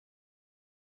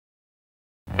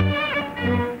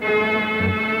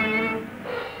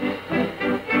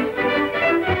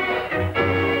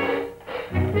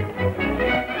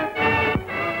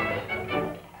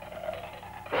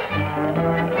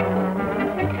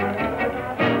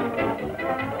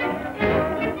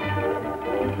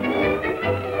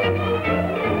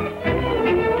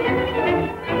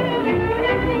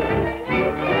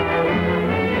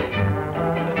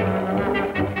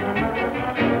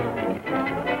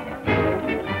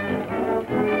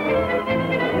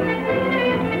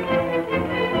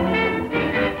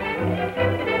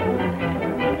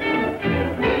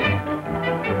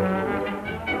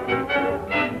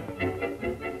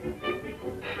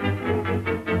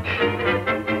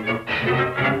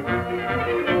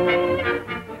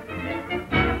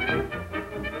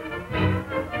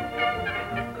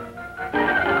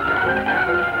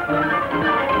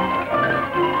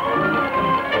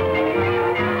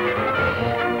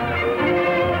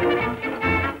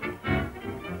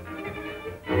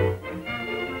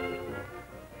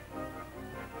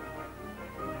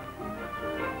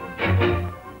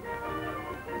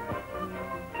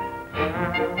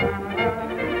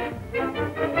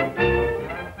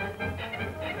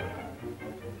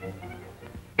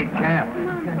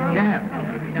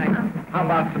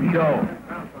show.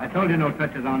 I told you no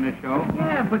touches on this show.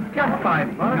 Yeah, but just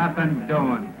 $5. Nothing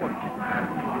doing.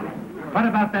 What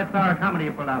about that sour comedy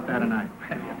you pulled out there tonight?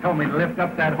 You told me to lift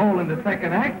up that hole in the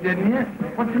second act, didn't you?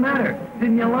 What's the matter?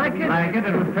 Didn't you like it? Like it?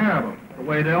 It was terrible. The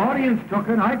way the audience took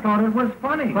it, I thought it was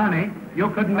funny. Funny? You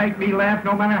couldn't make me laugh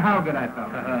no matter how good I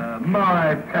felt.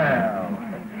 My pal.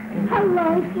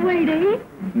 Hello, sweetie.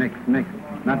 Nix.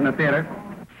 Not in the theater.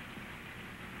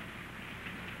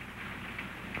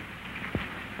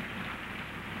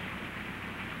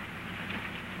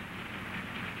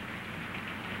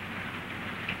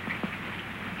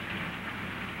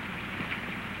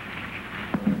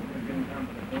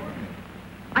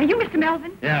 Are you Mr.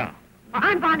 Melvin? Yeah. Well,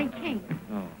 I'm Bonnie King.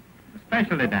 Oh. A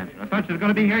specialty dancer. I thought you was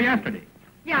going to be here yesterday.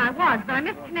 Yeah, I was, but I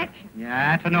missed connection.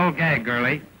 Yeah, that's an old gag,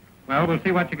 girlie. Well, we'll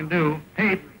see what you can do.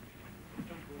 Pete,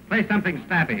 play something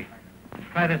snappy.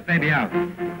 Try this baby out.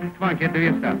 Come on, kid, do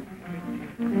your stuff.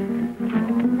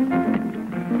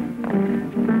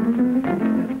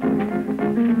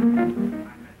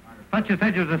 Thought you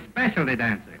said you was a specialty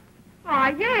dancer. Oh,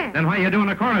 yeah. Then why are you doing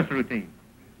a chorus routine?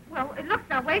 Well, it looks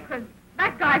that way because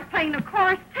that guy's playing the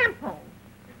chorus tempo.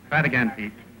 Try it again,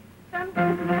 Pete. Dum,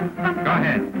 dum, dum, dum, Go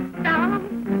ahead. dum.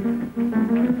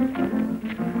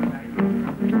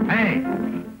 Hey,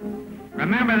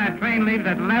 remember that train leaves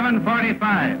at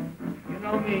 11:45. You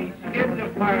know me, skip the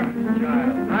fireman's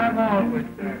child. I'm always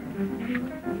there.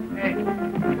 Hey,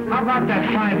 how about that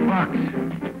 $5?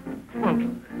 Well,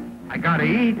 I gotta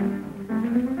eat.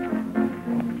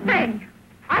 Say,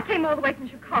 I came all the way from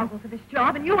Chicago for this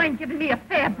job, and you ain't giving me a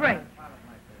fair break.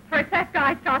 First, that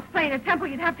guy starts playing a tempo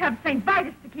you'd have to have St.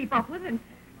 Vitus to keep up with, and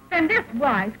then this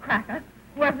wisecracker,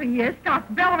 whoever he is, starts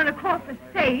bellowing across the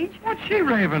stage. What's she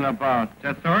raving about?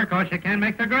 Just sore 'cause she can't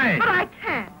make the grade. But I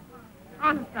can.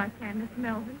 Honest, I can, Miss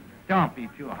Melvin. Don't be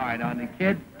too hard on the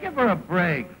kid. Give her a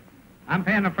break. I'm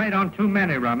paying the freight on too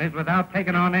many rummies without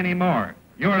taking on any more.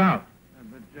 You're out.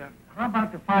 But how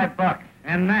about the $5?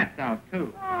 And that's out,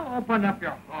 too. Oh, open up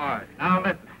your heart. Now,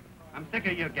 listen. I'm sick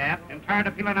of you, Gap, and tired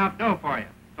of feeling out dough for you.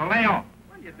 So lay off.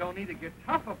 Well, you don't need to get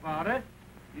tough about it.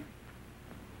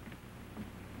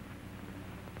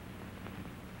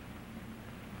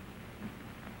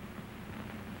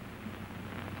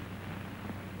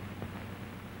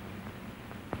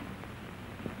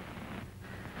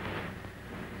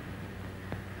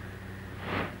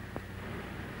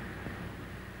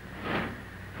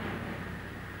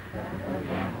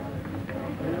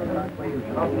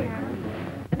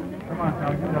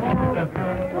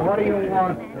 What do you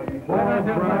want?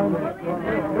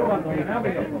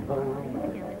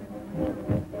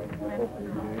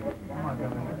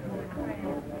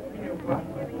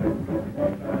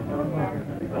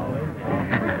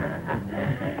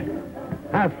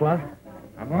 How's Fluff?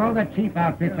 Of all the cheap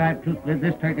outfits I've tooked with,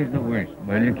 this turkey's the worst.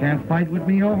 Well, you can't fight with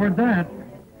me over that.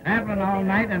 Traveling all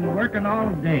night and working all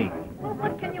day. Well,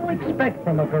 what can you expect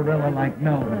from a gorilla like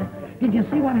Melvin? Did you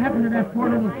see what happened to that poor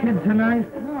little kid tonight?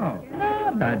 No.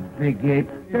 Oh, that big ape.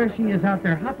 There she is out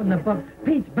there hopping the buck.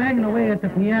 Pete's banging away at the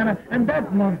piano, and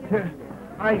that monkey.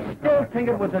 I still think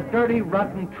it was a dirty,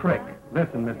 rotten trick.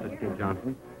 Listen, Mr. Steve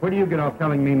Johnson, where do you get off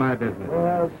telling me my business?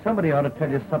 Well, somebody ought to tell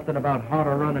you something about how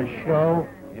to run a show.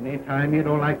 Anytime you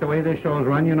don't like the way this show's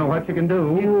run, you know what you can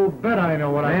do. You bet I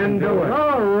know what I can do. Do it.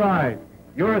 All right.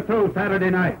 You're through Saturday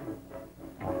night.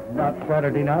 Not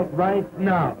Saturday night, right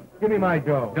now. Give me my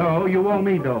dough. Dough, you owe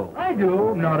me dough. I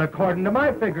do. Not according to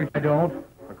my figures, I don't.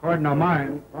 According to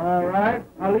mine. All right.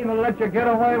 I'll even let you get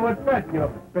away with that, you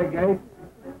big ape.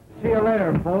 See you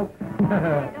later, folks.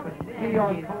 See you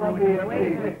on Columbia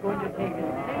TV.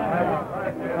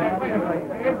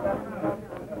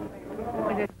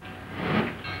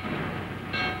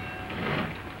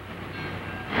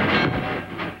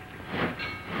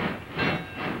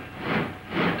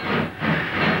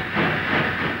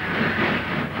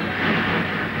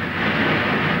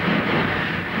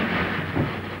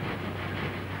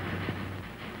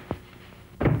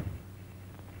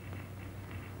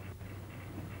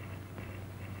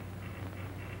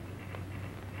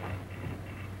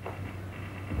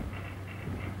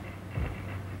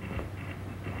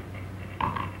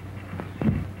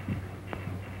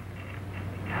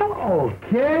 Hello,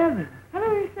 kid.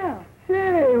 Hello yourself.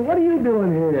 Say, what are you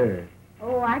doing here?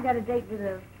 Oh, I got a date with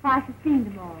a 5:15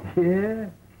 tomorrow. Yeah?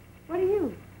 What are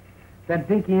you? That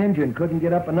dinky engine couldn't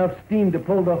get up enough steam to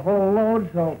pull the whole load,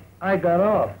 so I got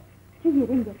off. Gee, you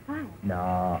didn't get fired.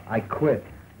 No, I quit.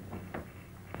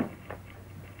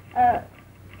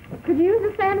 Could you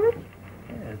use a sandwich?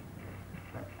 Yes.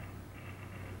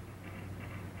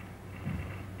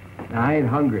 I ain't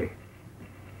hungry.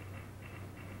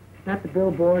 That the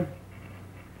billboard?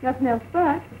 Nothing else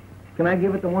but. Can I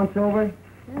give it the once-over?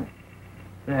 Yeah.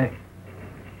 Thanks.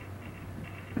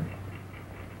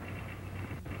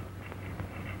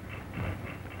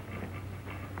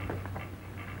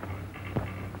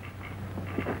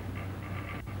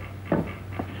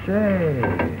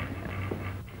 Say.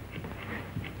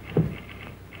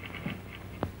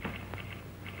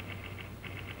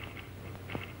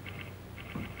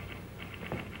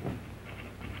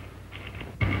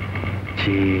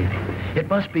 Gee, it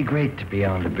must be great to be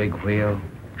on the big wheel,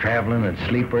 traveling in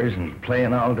sleepers and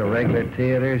playing all the regular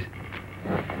theaters.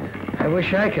 I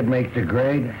wish I could make the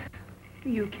grade.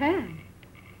 You can.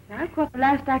 I've caught the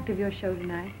last act of your show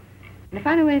tonight. And if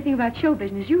I know anything about show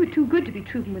business, you were too good to be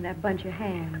trooping with that bunch of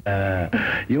hams.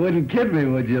 You wouldn't kid me,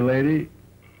 would you, lady?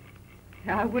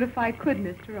 I would if I could,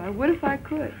 mister. I would if I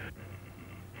could.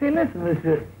 Say,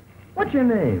 listen. What's your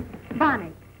name?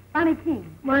 Bonnie. Bonnie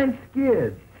King. Mine's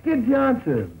Skid. Skid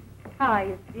Johnson. Hi,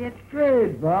 you Skid.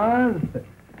 Great, Boz.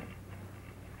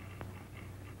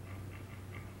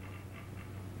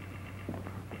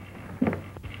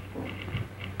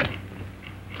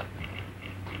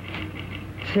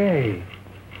 Say,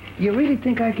 you really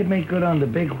think I could make good on the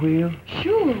big wheel?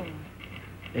 Sure.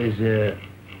 Is a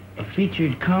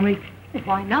featured comic? Well,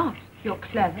 why not? You're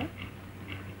clever.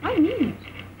 I need.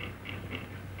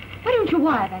 Why don't you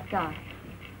wire that guy?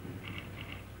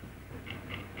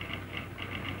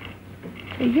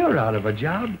 Hey, you're out of a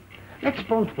job. Let's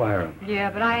both wire him. Yeah,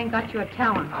 but I ain't got your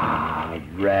talent. Ah,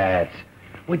 rats.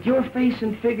 With your face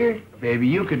and figure, baby,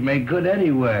 you could make good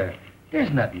anywhere.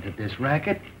 There's nothing to this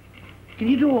racket. Can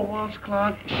you do a waltz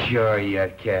clock? Sure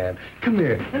you can. Come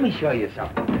here, let me show you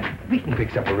something. We can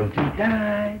fix up a routine.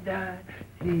 Da, da,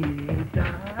 dee,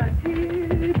 da,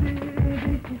 dee,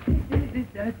 dee,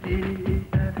 da, dee,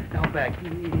 da. Now back. Dee,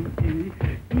 dee,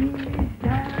 dee,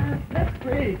 da. That's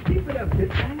great. Keep it up,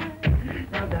 kid.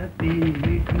 Now that's dee,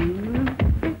 dee,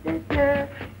 da.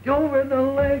 Over the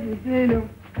legs, you know.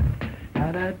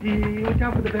 Da, da, dee. Watch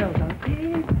out for the bells, huh? Dee,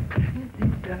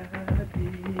 dee, da,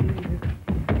 dee.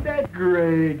 That's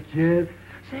great, kid.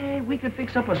 Say, we could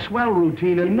fix up a swell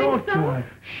routine in no time.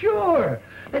 Sure.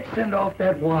 Let's send off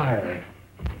that wire.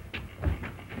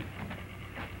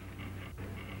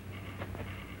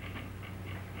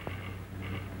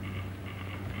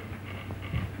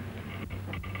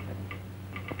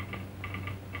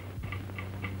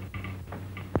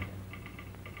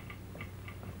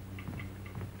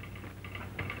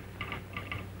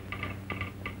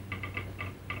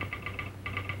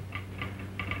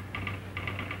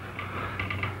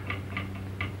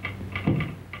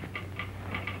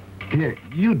 Here,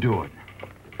 you do it.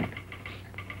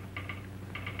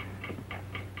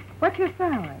 What's your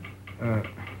salary?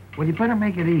 Well, you better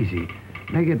make it easy.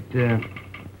 Make it,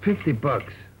 $50.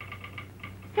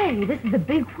 Say, this is a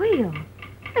big wheel.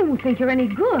 They won't think you're any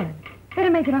good. Better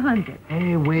make it 100.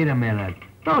 Hey, wait a minute.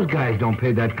 Those guys don't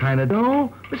pay that kind of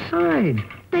dough. Besides,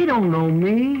 they don't know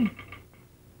me.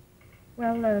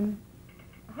 Well,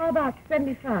 how about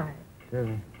 75?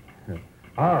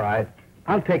 All right.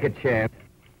 I'll take a chance.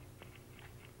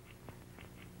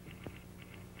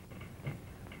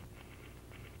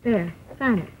 There,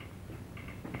 sign it.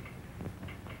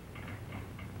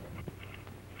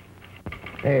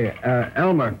 Hey,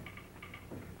 Elmer.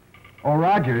 Oh,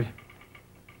 Rogers.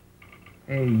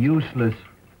 Hey, useless.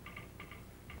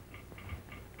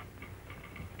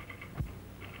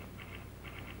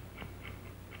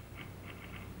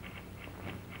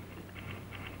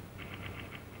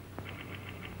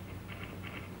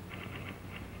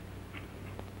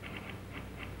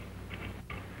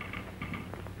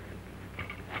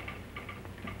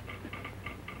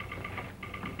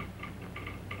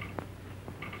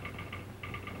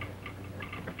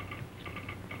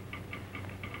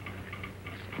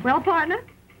 Well, partner,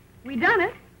 we done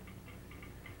it.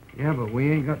 Yeah, but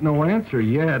we ain't got no answer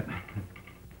yet.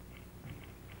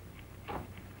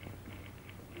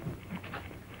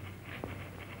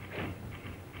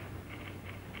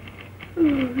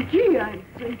 Oh, gee, I'm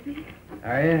sleepy.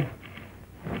 Are you?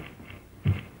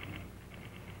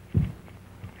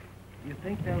 You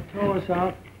think they'll throw us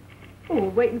out? Oh, we're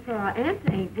waiting for our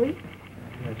answer, ain't we?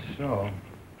 That's so.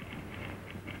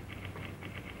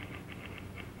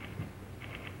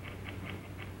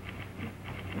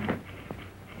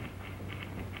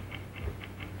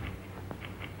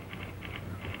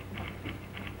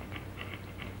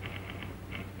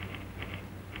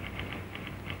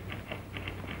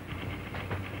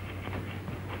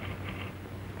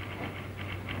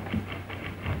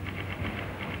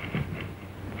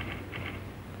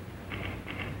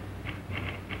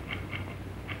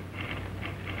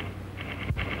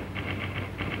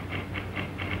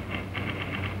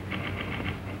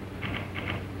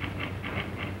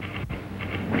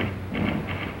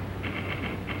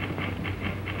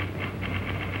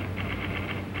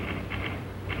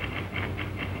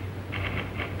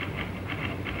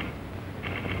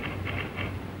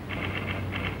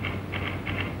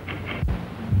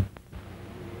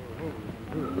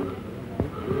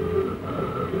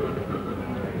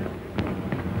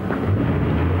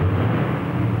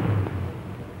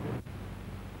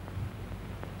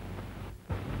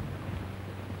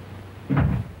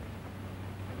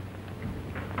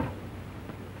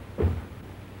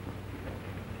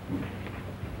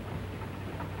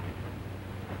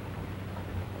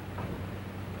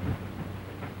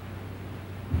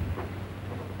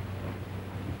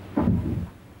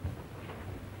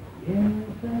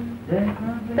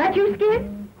 that you,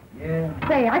 Skid? Yeah.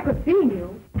 Say, I could see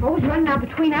you. Always running out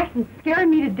between acts and scaring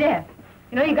me to death.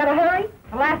 You know you gotta hurry.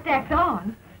 The last act's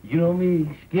on. You know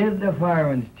me, Skid the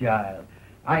fireman's child.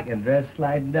 I can dress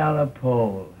sliding down a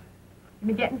pole. You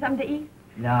been getting something to eat?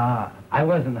 Nah, I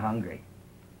wasn't hungry.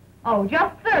 Oh,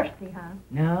 just thirsty, huh?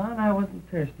 No, and I wasn't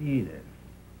thirsty either.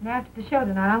 And after the show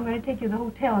tonight, I'm going to take you to the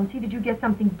hotel and see that you get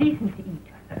something decent to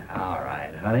eat. All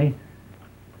right, honey.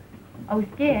 Oh,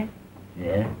 Skid,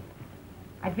 Yeah?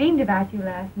 I dreamed about you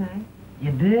last night.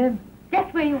 You did?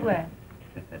 Guess where you were?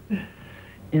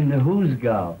 In the Who's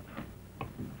Golf.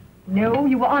 No,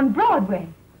 you were on Broadway.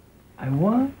 I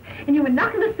what? And you were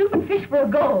knocking the soup and fish for a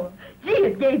goal. Gee,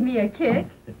 it gave me a kick.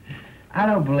 I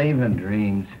don't believe in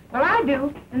dreams. Well, I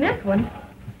do. And this one.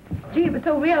 Gee, it was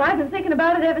so real, I've been thinking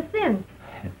about it ever since.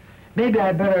 Maybe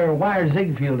I better wire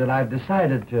Ziegfeld that I've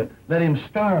decided to let him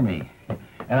star me.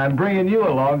 And I'm bringing you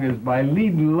along as my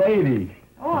leading lady.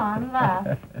 Oh, I'm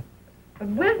lost. But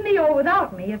with me or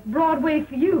without me, it's Broadway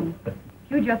for you.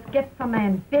 You just get some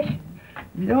ambition.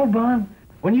 You know, Bon,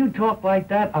 when you talk like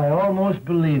that, I almost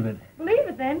believe it. Believe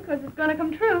it then, because it's going to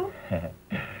come true.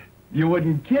 You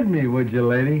wouldn't kid me, would you,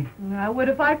 lady? I would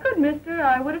if I could, mister.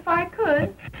 I would if I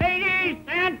could. Ladies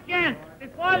and gents,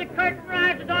 before the curtain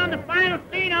rises on the final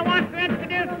scene, I want to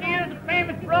introduce to you the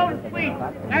famous Broden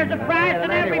Suite. There's a prize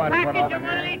in every package, and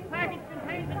one of these packages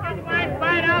contains a genuine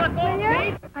 $5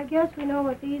 gold piece. I guess we know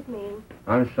what these mean.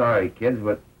 I'm sorry, kids,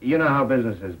 but you know how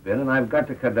business has been, and I've got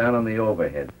to cut down on the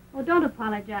overhead. Oh, don't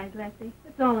apologize, Leslie.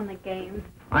 It's all in the game.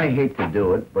 I hate to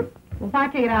do it, but Well, if I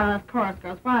take it out of those chorus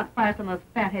girls, why not fire some of those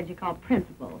fatheads you call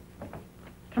principals?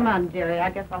 Come on, dearie. I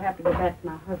guess I'll have to go back to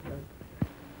my husband.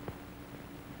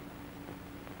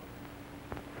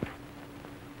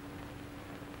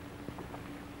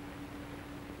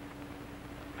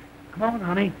 Come on,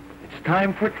 honey. It's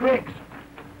time for tricks.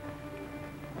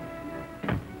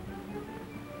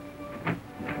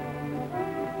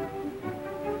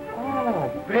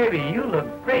 Oh, baby, you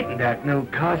look great in that new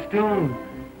costume.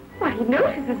 Why, he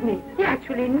notices me. He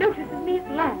actually notices me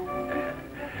at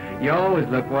last. You always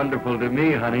look wonderful to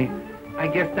me, honey. I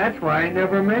guess that's why I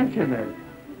never mention it.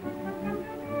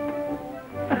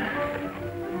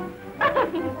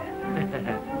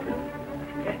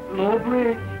 Low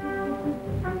bridge.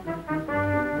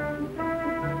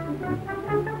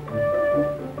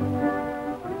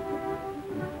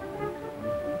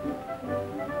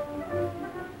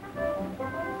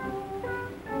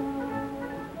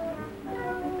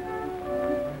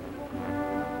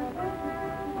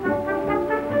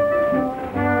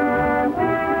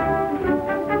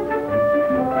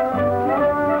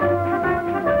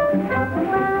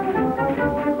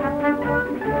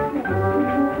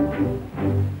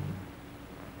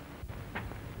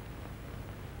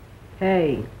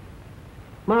 Hey,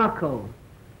 Marco,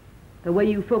 the way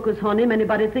you focus on him,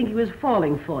 anybody think he was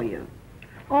falling for you?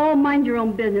 Oh, mind your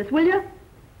own business, will you?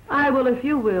 I will if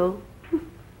you will.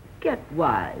 Get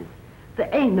wise. There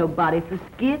ain't nobody for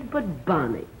Skid but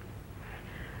Bonnie.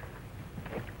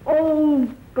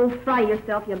 Oh, go fry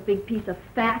yourself, you big piece of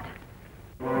fat.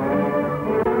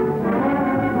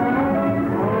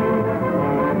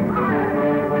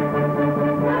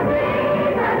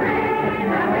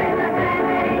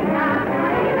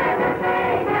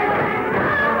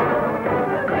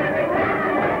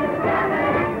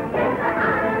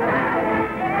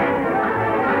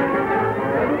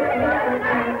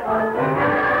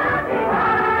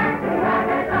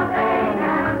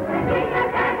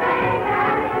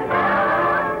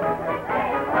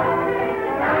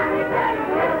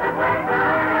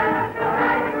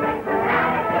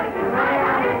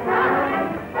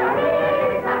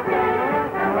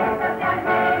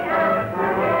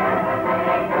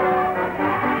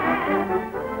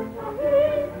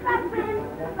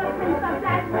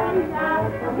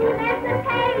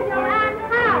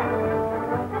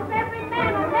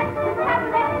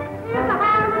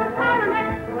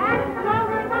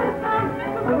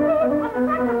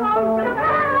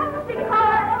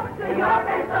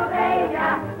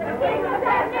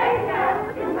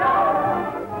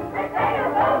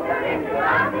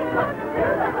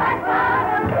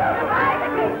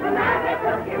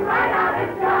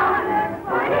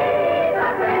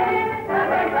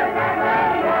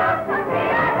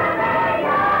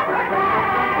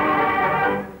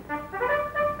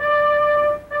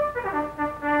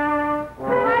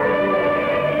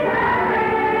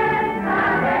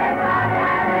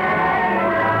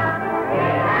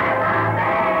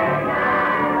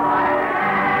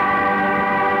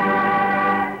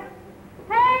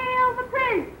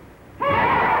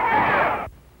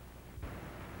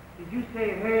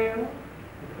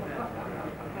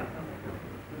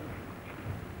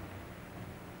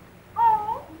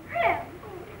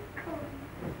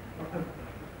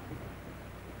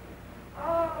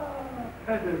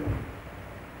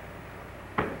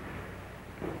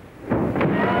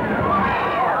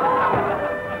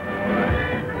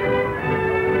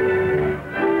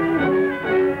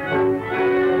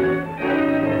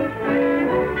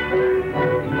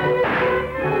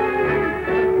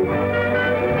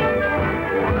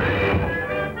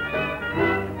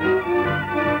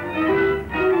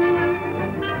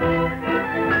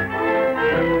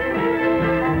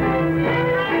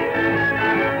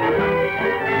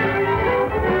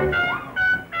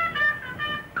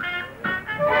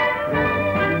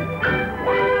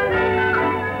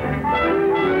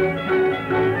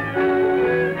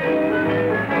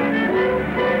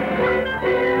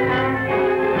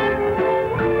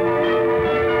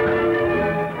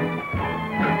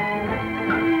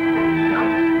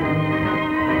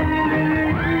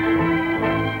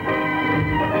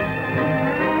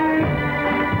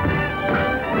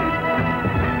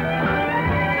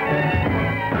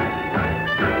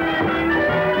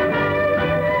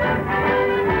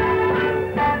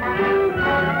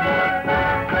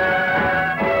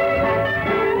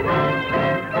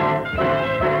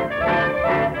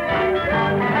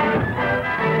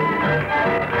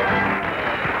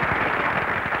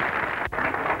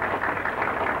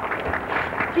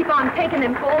 Keep on taking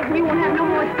them calls, and you won't have no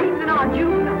more seats than our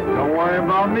juvenile. Don't worry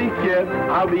about me, kid.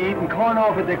 I'll be eating corn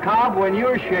off at the cob when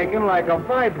you're shaking like a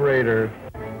vibrator.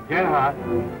 Get hot.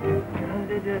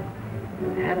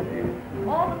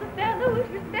 All of the fellows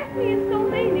respect me, and so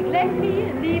they neglect me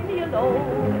and leave me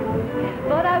alone.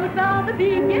 But I would rather be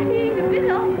getting a bit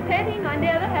of petting I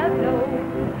never have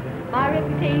known. My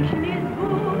reputation is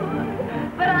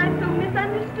good, but I'm so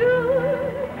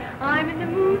misunderstood. I'm in the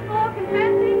mood for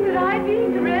confessing that I'd be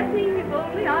caressing if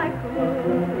only I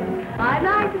could. I'd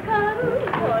like to cuddle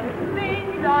one of the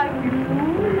things like you.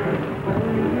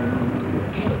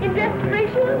 In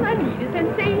desperation, I need a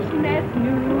sensation that's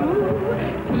new.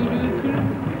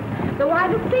 PDQ. Though I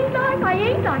look things like I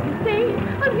ain't, I can say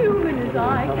I'm human as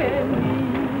I can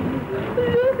be.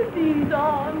 Look at these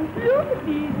arms, look at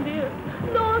these lips,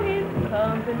 longing for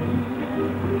company.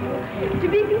 To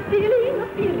be concealing a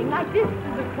feeling like this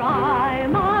is a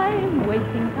crime. I'm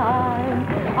wasting time.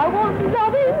 I want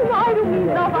loving, I don't mean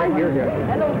love, I want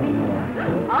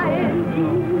L-O-V-I-N-D.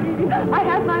 I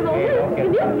have my moments,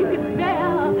 and if you can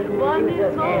spare one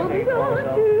is all for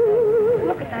two.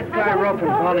 Look at that guy roughing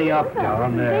Bunny up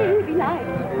down there.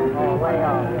 Oh, way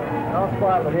out. Don't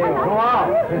spoil the deal. Go out.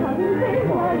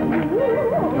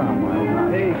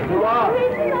 Hey, go out.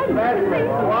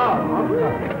 Go out.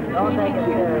 Don't take it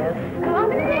serious. Come on,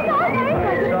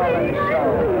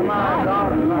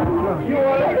 You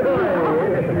want to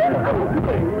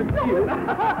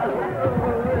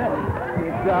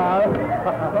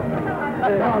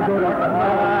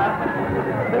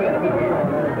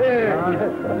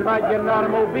You might get an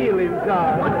automobile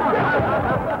inside.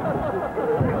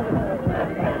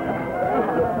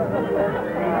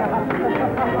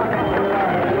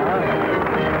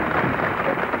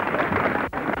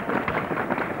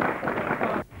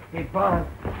 Hey, Bob,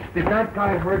 did that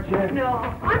guy hurt you? No,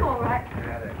 I'm all right.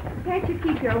 Can't you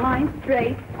keep your line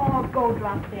straight? Oh, go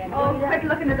drop dead. Oh, quit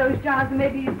looking at those jars and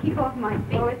maybe you'd keep off my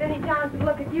feet. Oh, if any chance to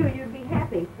look at you, you'd be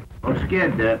happy. I'm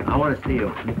scared, Dad. I want to see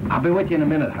you. I'll be with you in a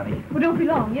minute, honey. Well, don't be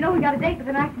long. You know we got a date with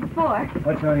an actor before.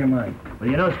 What's on your mind? Well,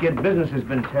 you know, Skid, business has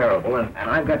been terrible, and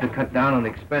I've got to cut down on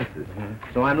expenses.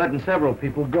 So I'm letting several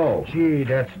people go. Gee,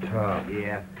 that's tough.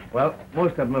 Yeah. Well,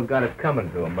 most of them have got it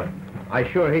coming to them, but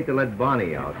I sure hate to let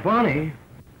Bonnie out. Bonnie?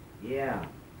 Yeah.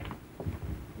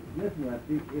 Listen,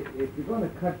 Lefty, if you're going to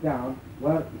cut down,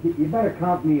 well, you better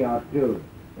count me out, too.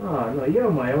 Oh, no,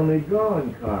 you're my only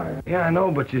drawing card. Yeah, I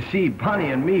know, but you see,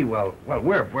 Bonnie and me, well,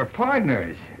 we're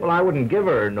partners. Well, I wouldn't give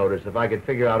her a notice if I could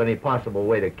figure out any possible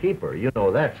way to keep her. You know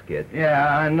that, Skid.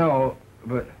 Yeah, I know,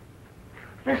 but...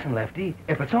 Listen, Lefty,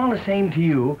 if it's all the same to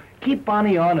you, keep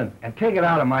Bonnie on and take it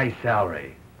out of my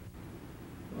salary.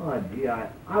 Oh, gee, I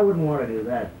wouldn't want to do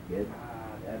that, Skid.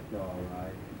 That's all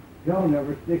right. Joe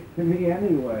never sticks to me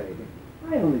anyway.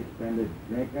 I only spend it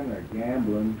drinking or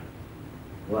gambling.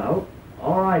 Well,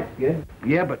 all right, Skid.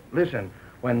 Yeah, but listen,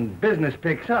 when business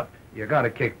picks up, you gotta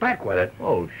kick back with it.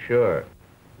 Oh, sure.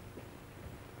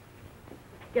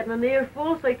 Getting an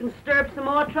earful so you can stir up some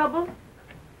more trouble?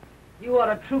 You ought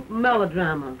to troop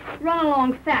melodrama. Run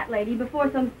along, fat lady,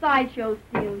 before some sideshow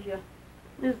steals you.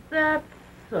 Is that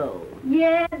so?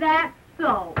 Yeah, that's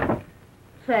so.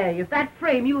 Say, if that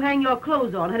frame you hang your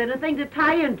clothes on had anything to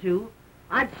tie into,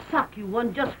 I'd sock you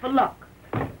one just for luck.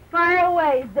 Fire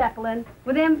away, Zeppelin.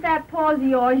 With them fat paws of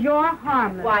yours, you're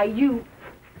harmless. Why, you...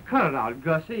 Cut it out,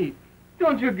 Gussie.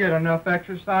 Don't you get enough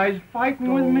exercise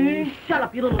fighting with me? Shut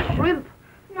up, you little shrimp.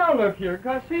 Now look here,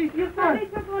 Gussie, you Somebody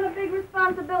took on a big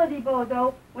responsibility,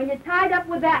 Bozo, when you're tied up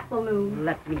with that balloon.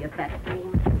 Let me at that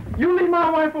balloon. You leave my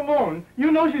wife alone.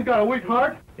 You know she's got a weak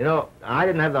heart. You know, I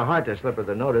didn't have the heart to slip her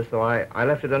the notice, so I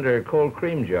left it under a cold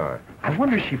cream jar. I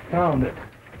wonder if she found it.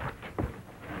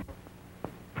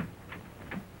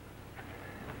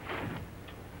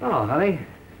 Oh, honey.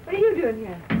 What are you doing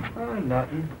here? Oh,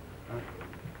 nothing.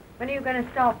 When are you going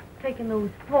to stop taking those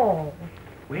falls?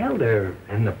 Well, they're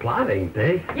in the plot, ain't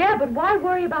they? Yeah, but why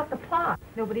worry about the plot?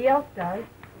 Nobody else does.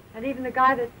 Not even the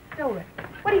guy that stole it.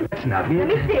 What do you... That's nothing. Let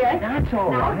me see it. That's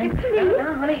all No, right. give it to me.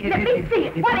 No, honey, Let me see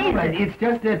it. It's What all is right. it? It's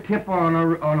just a tip on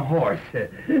a horse.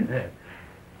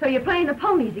 So you're playing the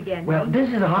ponies again? Well, huh? this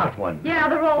is a hot one. Yeah,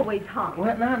 they're always hot.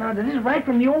 Well, no, this is right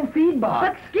from the old feed But,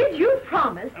 box. Skid, you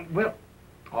promised. Well,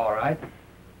 all right.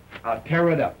 I'll tear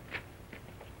it up.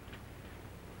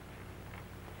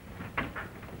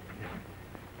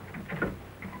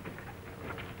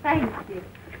 Thanks, Skid.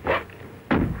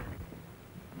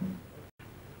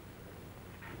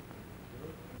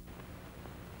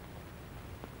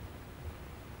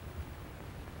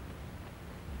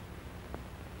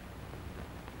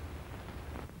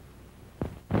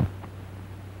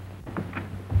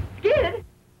 Skid?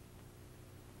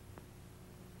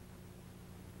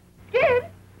 Skid?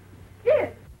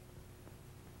 Skid?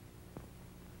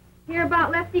 Hear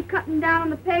about Lefty cutting down on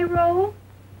the payroll?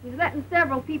 He's letting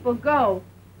several people go.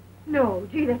 No,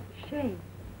 gee, that's a shame.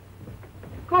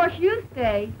 Of course, you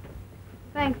stay,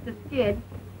 thanks to Skid.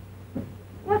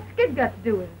 What's Skid got to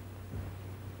do with it?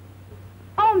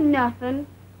 Oh, nothing.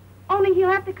 Only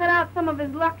he'll have to cut out some of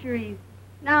his luxuries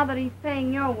now that he's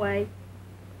paying your way.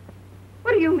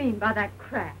 What do you mean by that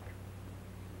crack?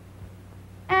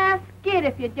 Ask Skid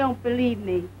if you don't believe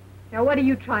me. Now, what are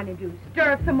you trying to do?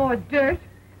 Stir up some more dirt?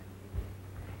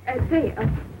 Say,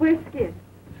 where's Skid?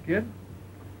 Skid?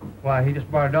 Why, he just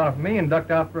borrowed a dollar from me and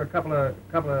ducked out for a couple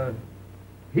of...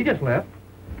 He just left.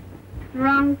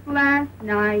 Drunk last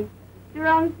night,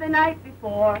 drunk the night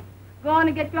before.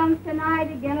 Gonna get drunk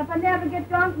tonight again if I never get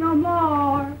drunk no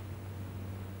more.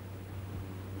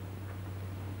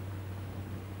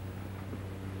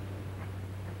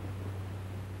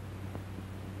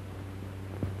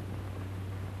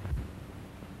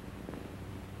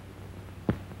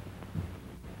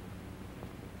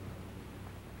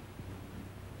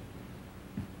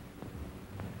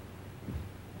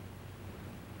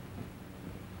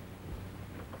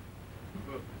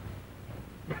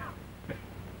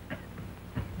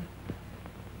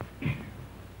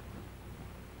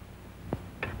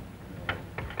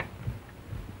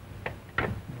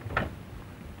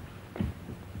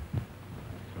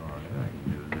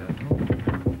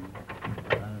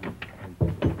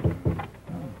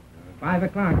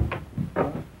 $5.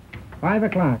 5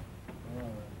 o'clock.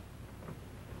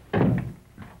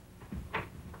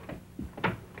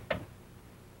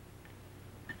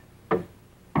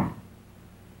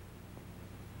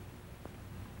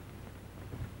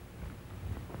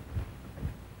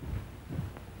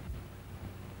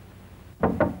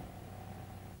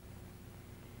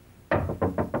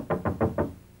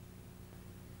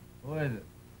 Who is it?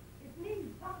 It's me,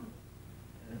 Tom.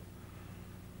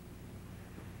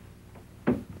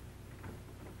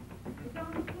 It's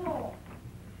on the floor.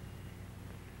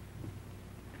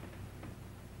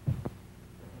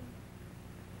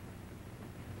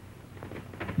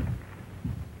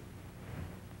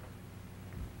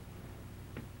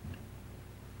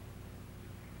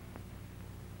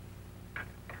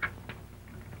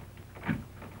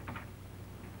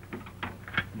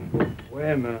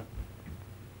 Wait a minute.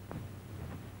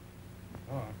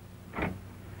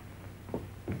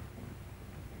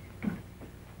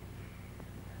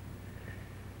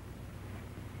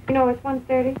 You know, it's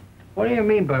 1:30. What do you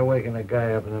mean by waking a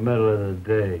guy up in the middle of the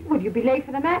day? Would you be late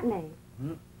for the matinee?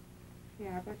 Hmm?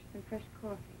 Yeah, I brought you some fresh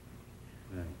coffee.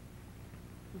 Right.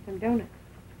 And some donuts.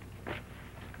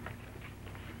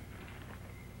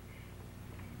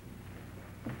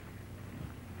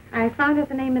 I found out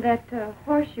the name of that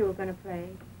horse you were going to play.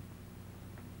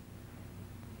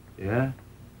 Yeah?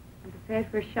 You prepared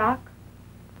for a shock?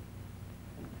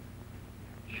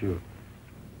 Sure.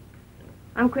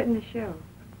 I'm quitting the show.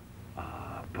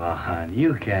 Ah, Bon,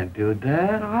 you can't do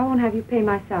that. No, I won't have you pay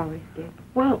my salary, Skid.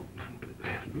 Well,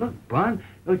 look, Bon,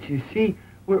 don't you see?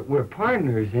 We're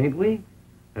partners, ain't we?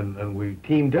 And we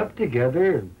teamed up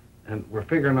together, and we're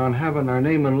figuring on having our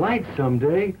name in lights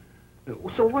someday.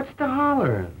 So what's the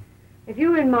hollering? If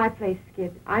you were in my place,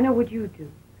 Skid, I know what you'd do.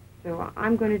 So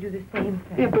I'm going to do the same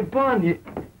thing. Yeah, but Bon, you...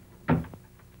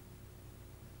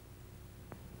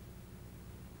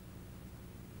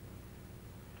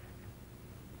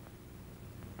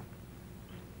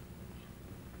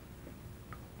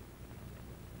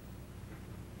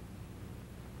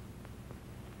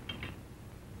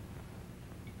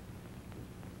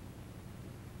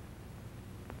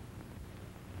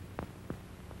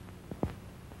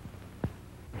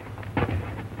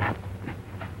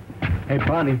 Hey,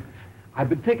 Bonnie, I've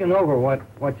been thinking over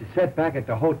what you said back at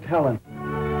the hotel and...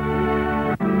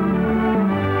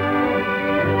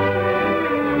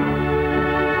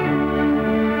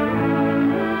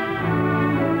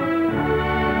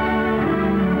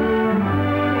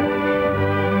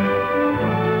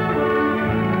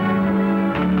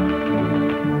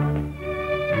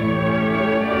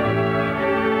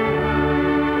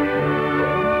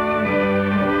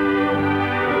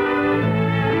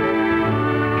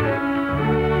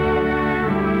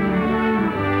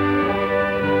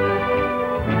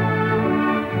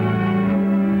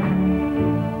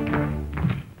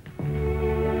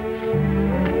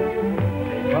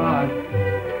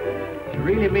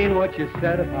 What you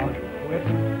said about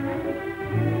quitting.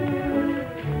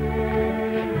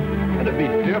 It'd be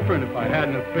different if I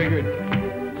hadn't have figured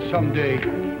someday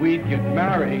we'd get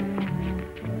married.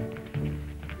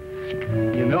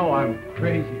 You know I'm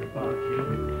crazy about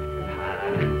you.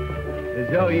 As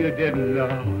though you didn't know.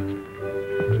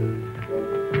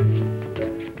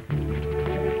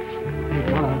 Hey,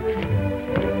 Mom.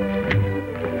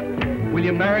 Will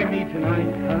you marry me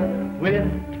tonight, huh? Will you?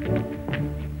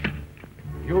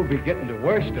 You'll be getting the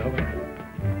worst of it.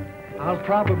 I'll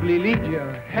probably lead you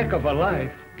a heck of a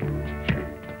life.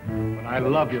 But I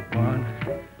love you, Vaughn.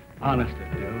 Honest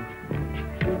I do.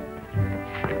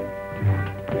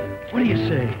 What do you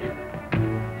say?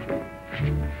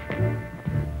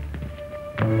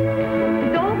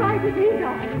 It's all right with me,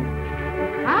 darling.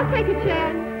 I'll take a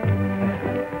chance.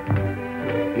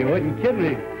 You wouldn't kid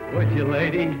me, would you,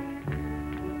 lady?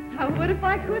 I would if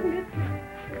I could, miss.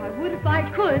 I would if I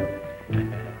could.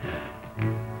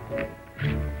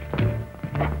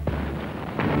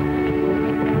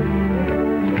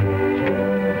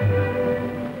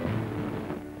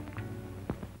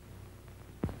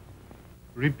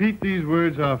 Repeat these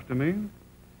words after me.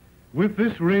 With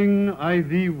this ring I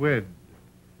thee wed,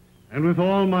 and with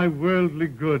all my worldly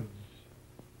goods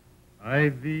I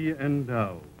thee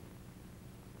endow.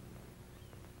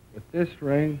 With this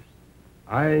ring,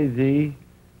 I thee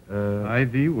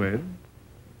wed.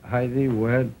 I thee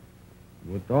wed.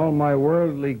 With all my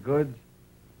worldly goods,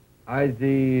 I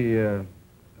thee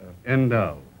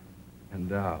endow.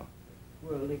 Endow.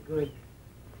 Worldly good.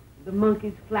 The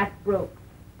monkey's flat broke.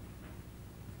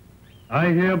 I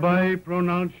hereby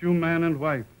pronounce you man and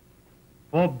wife,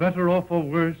 for better or for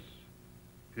worse,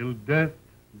 till death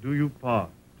do you part.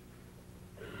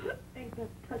 Ain't that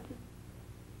touching?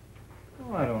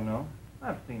 Oh, I don't know.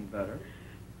 I've seen better.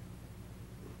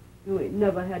 You ain't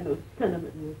never had no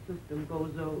sentiment in your system,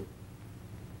 Bozo.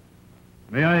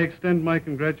 May I extend my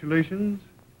congratulations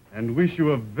and wish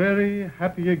you a very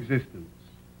happy existence.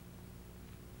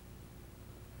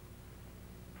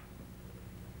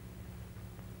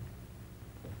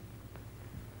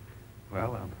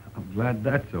 Well, I'm glad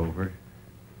that's over.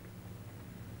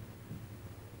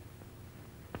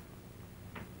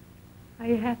 Are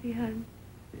you happy, hon?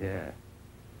 Yeah.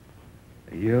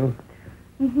 Are you?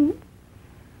 Mm-hmm.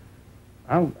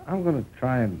 I'm going to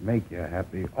try and make you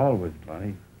happy always,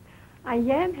 Bunny. I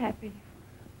am happy.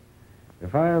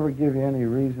 If I ever give you any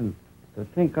reason to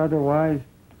think otherwise,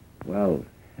 well,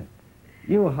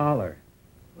 you holler.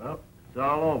 Well, it's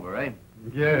all over, eh?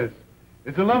 Yes.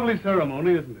 It's a lovely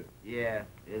ceremony, isn't it? Yeah,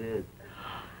 it is.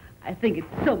 I think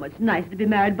it's so much nicer to be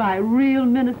married by a real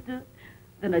minister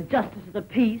than a justice of the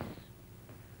peace.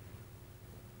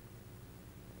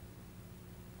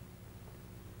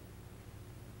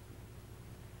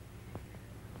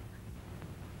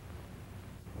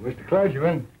 Mr.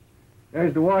 Clergyman,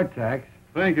 there's the war tax.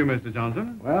 Thank you, Mr.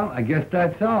 Johnson. Well, I guess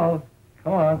that's all.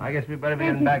 Come on. I guess we better be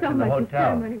Thank getting you back so to the much.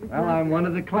 hotel. Well, I'm one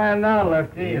of the clan now,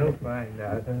 Lefty. You'll find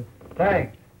out.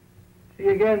 Thanks. See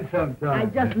you again sometime. I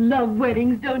just love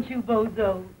weddings, don't you,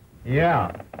 Bozo?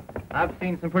 Yeah. I've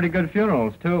seen some pretty good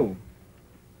funerals, too.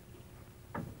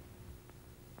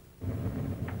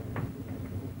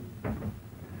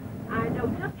 I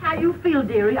know just how you feel,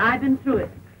 dearie. I've been through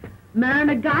it. Marrying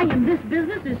a guy in this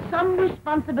business is some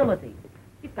responsibility.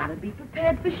 You've got to be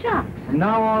prepared for shocks. From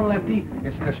now on, Lefty,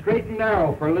 it's the straight and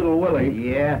narrow for little Willie.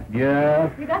 Yeah.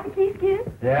 Yeah. You got the keys,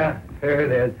 kid? Yeah, there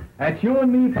it is. That's you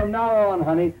and me from now on,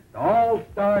 honey. The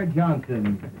All-Star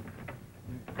Johnson.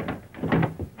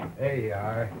 There you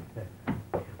are.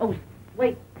 Oh,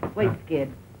 wait,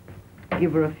 Skid.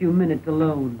 Give her a few minutes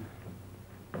alone.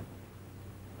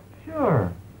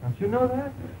 Sure. Don't you know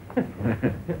that?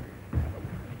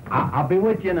 I'll be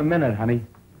with you in a minute, honey.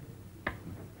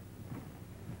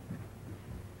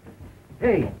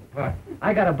 Hey,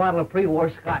 I got a bottle of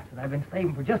pre-war scotch that I've been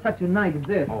saving for just such a night as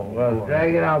this. Oh, well,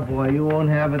 drag it out, boy. You won't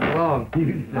have it long.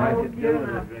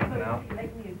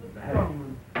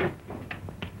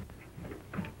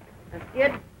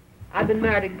 Skid. I've been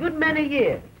married a good many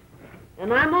years.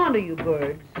 And I'm on to you,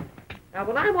 birds. Now,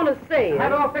 what I want to say is...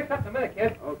 Have it all fixed up in a minute,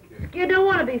 kid. Okay. Skid don't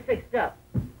want to be fixed up.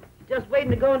 He's just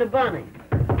waiting to go into Bonnie.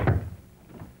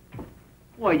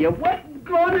 Why, you went and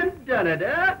gone and done it,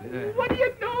 huh? What do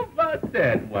you know about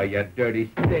that? Why, you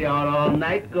dirty stay out all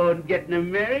night going getting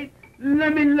them married?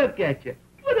 Let me look at you.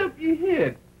 What have you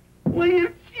hid? Well,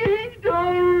 you've changed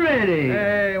already.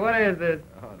 Hey, what is this?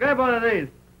 Grab one of these.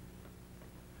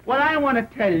 What I want to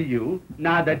tell you,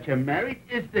 now that you're married,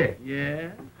 is this.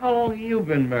 Yeah? How long have you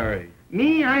been married?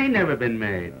 Me, I ain't never been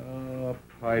married. Oh,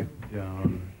 pipe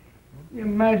down. You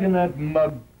imagine that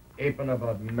mug aping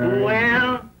about marriage?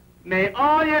 Well, may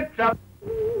all your trouble...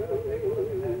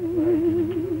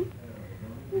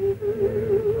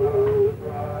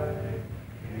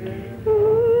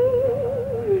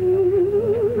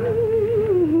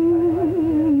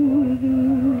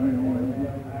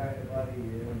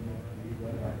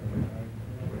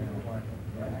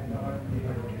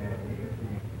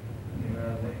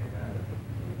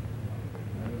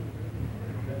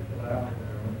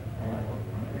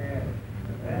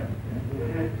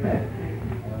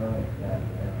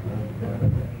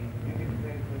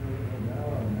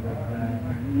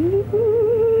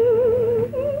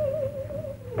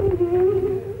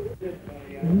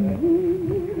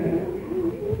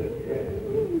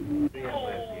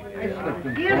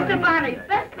 Here's to Bonnie,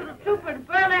 best little trooper and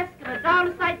burlesque and a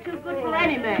darn sight too good for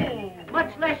any man,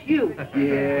 much less you.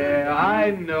 Yeah,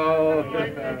 I know.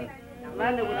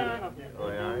 Amanda will talk.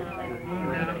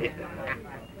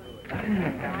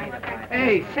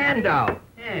 Hey, Sandow.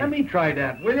 Let me try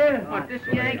that, will you? What, this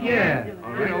yank? Yeah.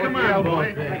 All right, come on,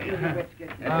 boy.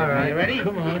 All right. You ready?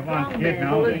 Come on, kid,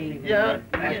 now. Yeah.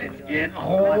 That's it.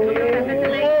 Oh, boy,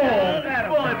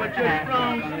 but you're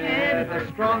strong, Skid. The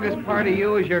strongest part of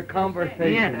you is your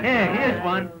conversation. Yeah, here's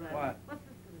one. What?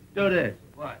 Do this.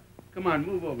 What? Come on,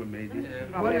 move over, Maisie.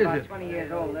 What is it? 20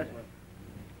 years old, this one.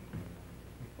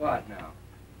 What now?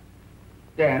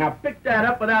 There, now pick that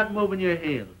up without moving your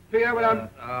heels. Pick up what I'm...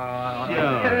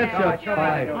 Sure. That's a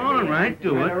pipe. All right,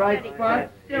 do In it. the right spot?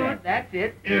 Do it. That's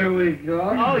it. Here we go.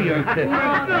 Oh, you're good. Sure,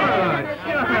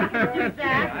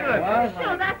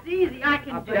 that's easy. I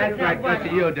can do That's it. right,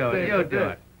 Gussie, you do it. You do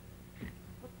it.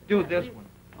 Do this one.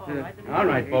 All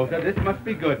right, Bosa, this must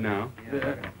be good now.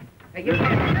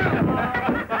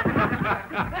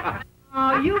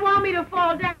 Oh, you want me to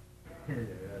fall down?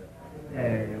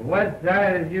 Hey, what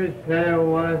time did you say it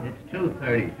was? It's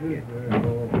 2:30.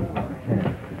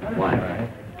 What?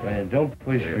 Well, don't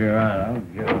push me around. I'll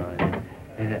get on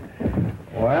you.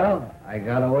 Well, I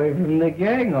got away from the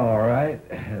gang, all right.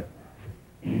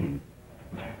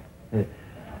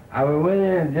 I'll be with you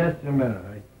in just a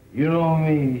minute. You know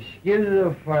me, Skid is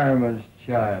a fireman's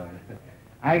child.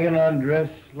 I can undress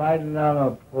sliding on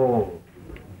a pole.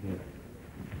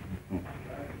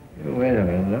 Wait a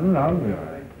minute, I'll be all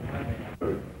right.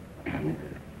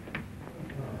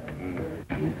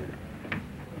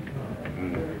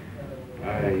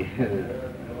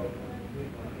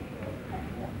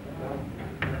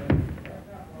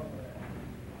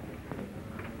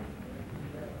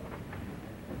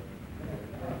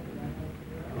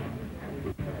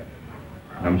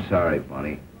 I'm sorry,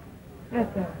 Bonnie.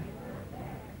 That's all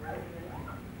right.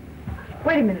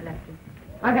 Wait a minute, Lefty.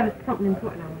 I got something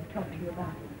important I want to talk to you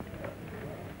about.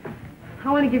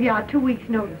 I want to give you our 2 weeks'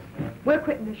 notice. We're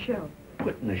quitting the show.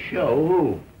 Quitting the show?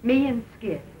 Who? Me and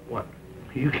Skid. What?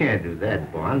 You can't do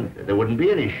that, Bond. There wouldn't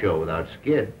be any show without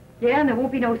Skid. Yeah, and there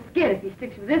won't be no Skid if he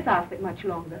sticks with this outfit much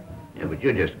longer. Yeah, but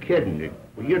you're just kidding.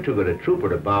 You're too good a trooper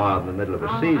to bow out in the middle of a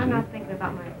season. I'm not thinking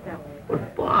about myself.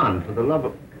 But, Bond, for the love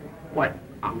of... What?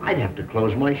 I'd have to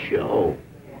close my show.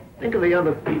 Think of the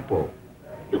other people.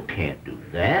 You can't do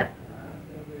that.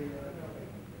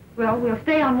 Well, we'll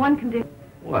stay on one condition.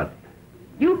 What?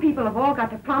 You people have all got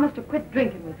to promise to quit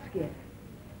drinking with Skid.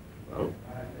 Well,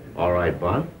 all right,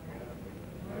 Bond.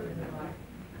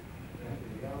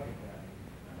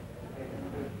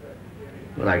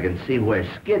 Well, I can see where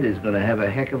Skid is going to have a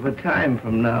heck of a time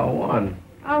from now on.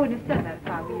 I would have said that if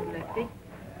I were you, Lefty.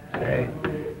 Say,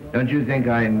 don't you think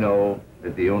I know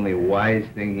that the only wise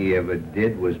thing he ever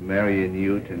did was marrying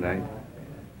you tonight?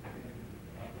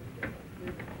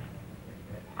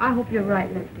 I hope you're right,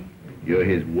 Lefty. You're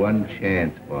his one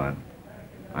chance, Bond.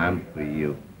 I'm for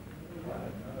you.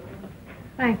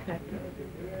 Thanks, Lefty.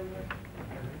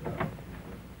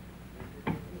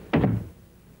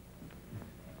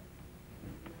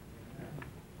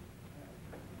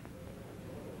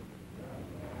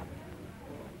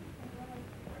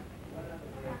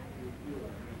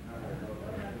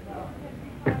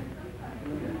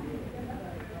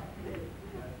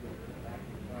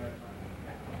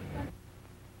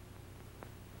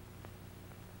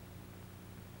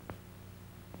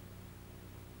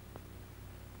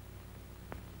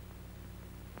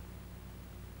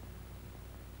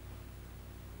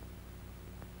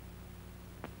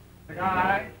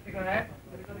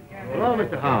 Hello,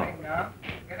 Mr. Howell.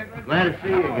 Glad to see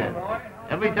you again.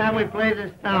 Every time we play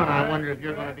this town, I wonder if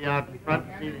you're going to be out in front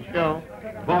to see the show.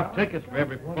 Bought tickets for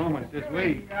every performance this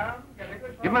week.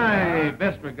 Give my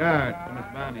best regards to Miss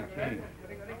Bonnie King.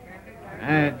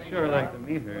 I'd sure like to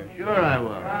meet her. Sure I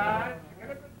will.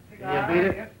 Can you beat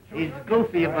it? He's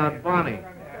goofy about Bonnie.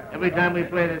 Every time we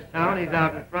play this town, he's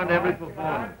out in front every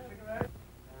performance.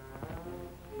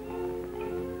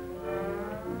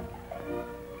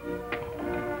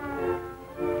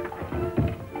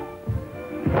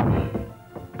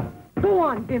 Go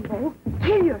on, Bimbo.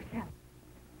 Kill yourself.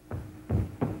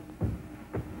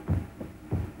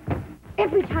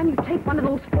 Every time you take one of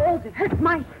those falls, it hurts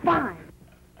my spine.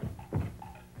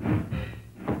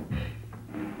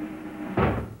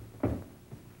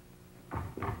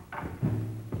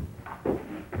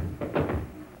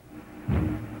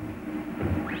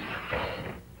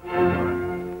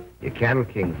 Your Cattle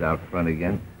King's out front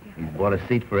again. He's bought a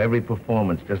seat for every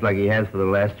performance, just like he has for the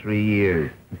last 3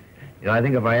 years. You know, I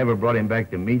think if I ever brought him back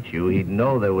to meet you, he'd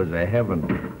know there was a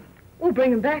heaven. We'll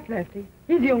bring him back, Lefty.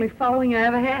 He's the only following I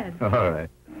ever had. All right.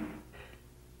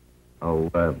 Oh,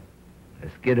 has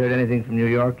Skid heard anything from New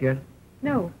York yet?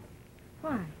 No.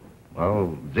 Why?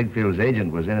 Well, Ziegfield's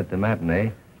agent was in at the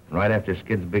matinee, and right after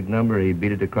Skid's big number, he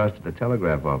beat it across to the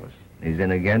telegraph office. He's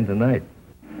in again tonight.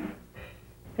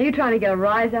 Are you trying to get a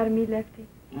rise out of me, Lefty?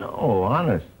 No,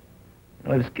 honest.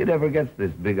 Well, if Skid ever gets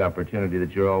this big opportunity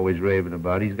that you're always raving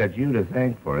about, he's got you to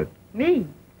thank for it. Me?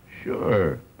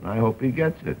 Sure, and I hope he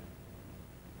gets it.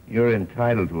 You're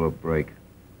entitled to a break.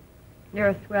 You're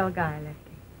a swell guy, Lefty.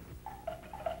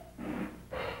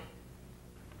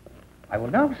 I will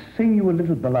now sing you a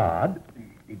little ballade,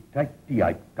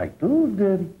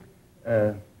 titled,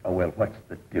 oh, well, what's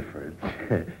the difference?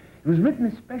 It was written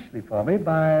especially for me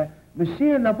by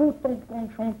Monsieur Lavoie.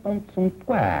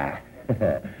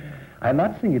 I'll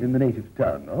not sing it in the native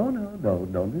tongue. Oh, no.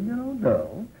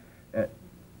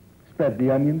 Spread the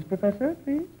onions, Professor,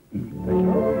 please.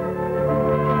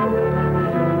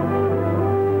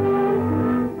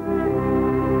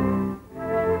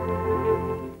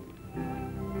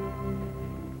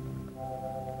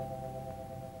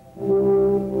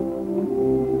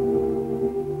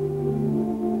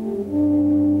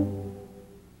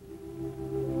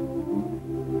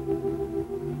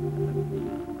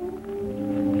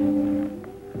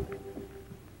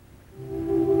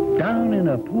 Down in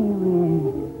a pool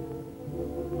room,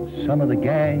 some of the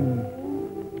gang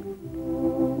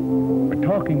were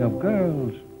talking of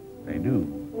girls they knew.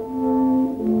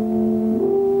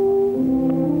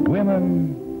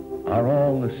 Women are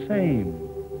all the same,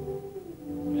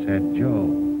 said Joe.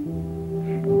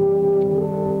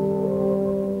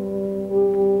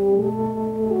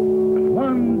 But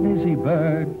one busy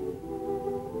bird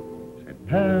said,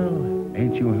 pal,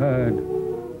 ain't you heard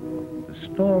the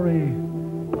story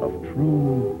of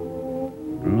true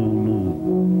Lulu?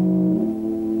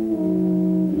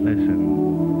 Listen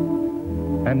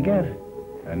and get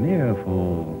an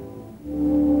earful.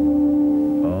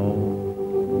 Oh,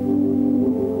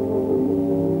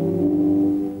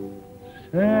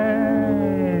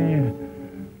 say,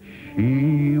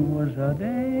 she was a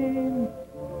dame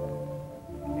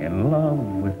in love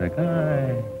with a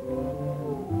guy,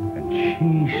 and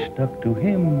she stuck to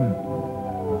him,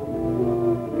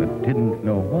 but didn't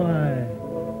know why.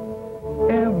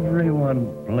 Everyone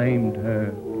blamed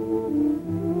her,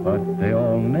 but they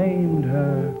all named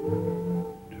her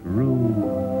True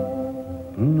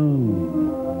Blue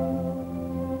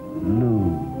Lou.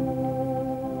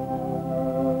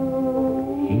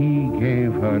 He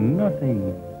gave her nothing,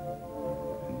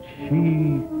 and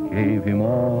she gave him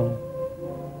all.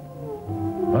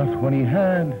 But when he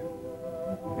had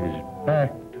his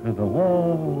back to the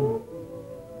wall,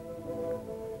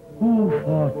 who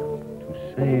fought to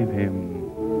save him,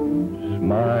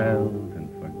 smiled and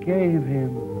forgave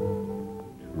him?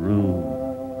 True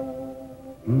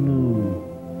Blue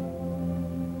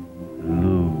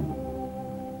Lou.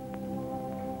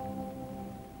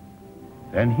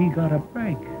 Then he got a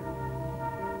break,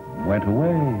 went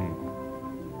away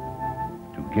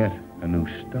to get a new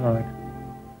start.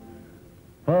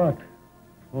 But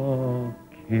poor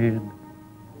kid,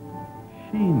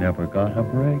 she never got a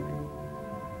break,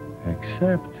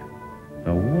 except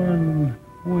the one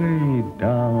way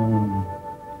down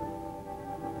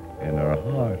in her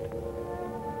heart.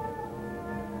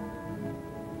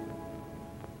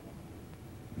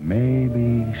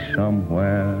 Maybe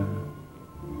somewhere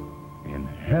in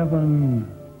heaven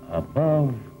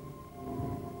above,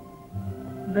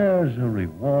 there's a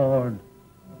reward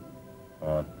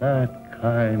for that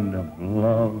kind of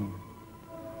love.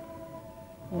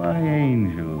 Why,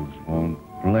 angels won't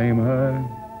blame her.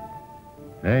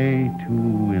 They too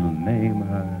will name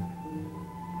her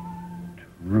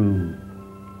True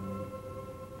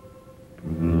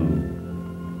Blue.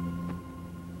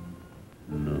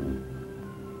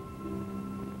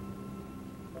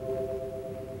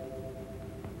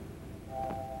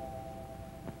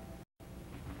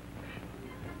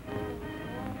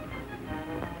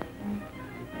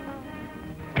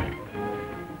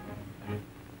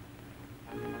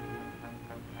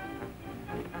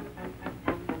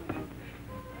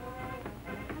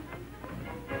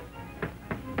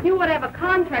 You would have a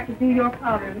contract to do your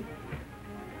powdering.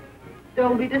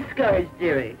 Don't be discouraged,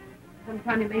 dearie.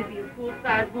 Sometime you may be a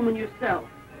full-sized woman yourself.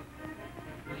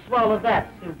 Swallow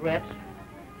that, soubrette.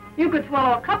 You could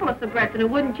swallow a couple of soubrettes and it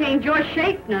wouldn't change your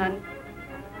shape none.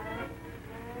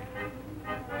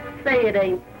 Say it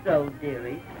ain't so,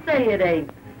 dearie. Say it ain't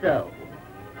so.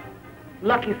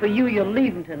 Lucky for you, you're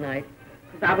leaving tonight,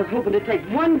 because I was hoping to take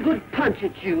one good punch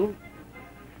at you.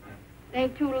 It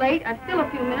ain't too late. I've still a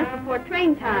few minutes before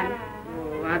train time.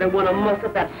 Oh, I don't want to muss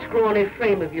up that scrawny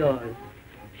frame of yours.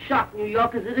 Shot New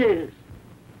York as it is.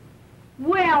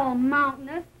 Well,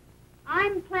 Mountainous,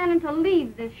 I'm planning to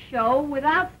leave this show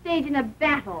without staging a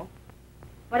battle.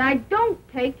 But I don't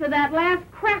take to that last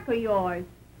crack of yours.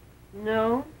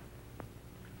 No?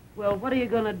 Well, what are you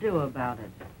going to do about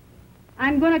it?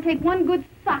 I'm going to take one good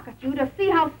sock at you to see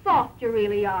how soft you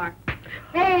really are.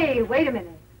 Hey, wait a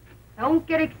minute. Don't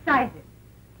get excited.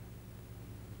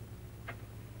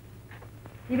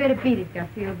 You better beat it,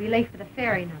 Gussie. You'll be late for the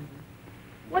ferry number.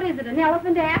 What is it, an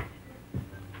elephant act?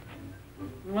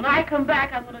 When I come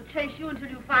back, I'm going to chase you until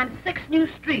you find 6 new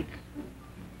streets.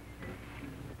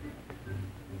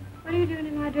 What are you doing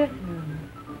in my dressing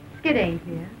room? Skid ain't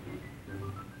here.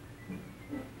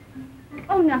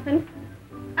 Oh, nothing.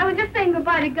 I was just saying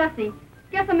goodbye to Gussie.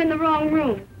 Guess I'm in the wrong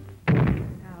room.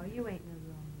 No, you ain't in the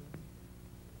wrong room.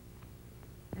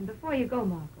 And before you go,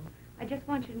 Marco, I just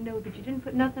want you to know that you didn't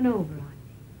put nothing over on me.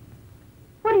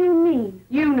 What do you mean?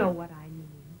 You know what I mean.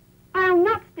 I'll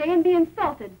not stay and be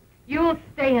insulted. You'll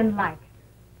stay and like it.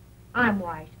 I'm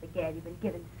wise to the gad you've been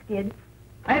giving Skid.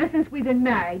 Ever since we've been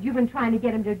married, you've been trying to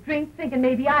get him to drink, thinking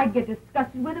maybe I'd get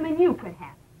disgusted with him and you could have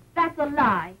him. That's a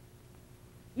lie.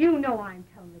 You know I'm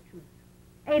telling the truth.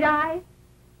 Ain't I?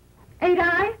 Ain't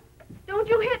I? Don't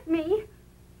you hit me.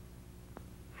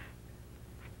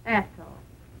 That's all.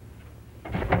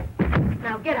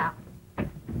 Now get out.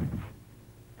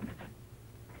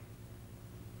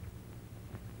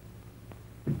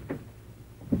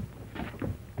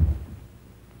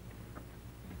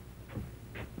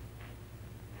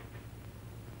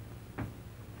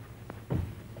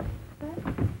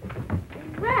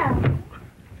 Well,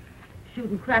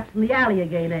 Shooting craps in the alley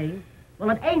again, eh? Well,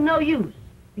 it ain't no use.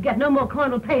 You get no more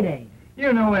coin will payday.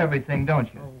 You know everything,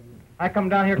 don't you? I come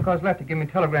down here because Lefty gave me a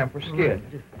telegram for Skid.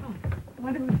 I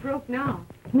wonder who's broke now.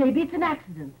 Maybe it's an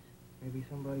accident. Maybe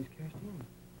somebody's cashed in.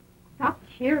 Stop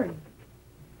cheering.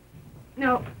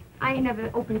 No, I ain't never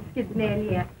opened Skid's mail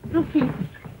yet.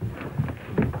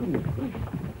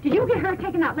 Did you get hurt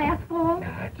taking that last fall?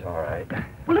 That's all right.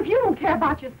 Well, if you don't care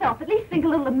about yourself, at least think a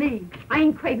little of me. I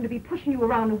ain't craving to be pushing you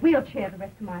around in a wheelchair the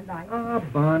rest of my life. Oh,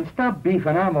 Bon, stop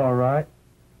beefing. I'm all right.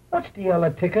 What's the yellow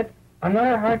ticket?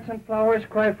 Another Hearts and Flowers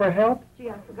cry for help?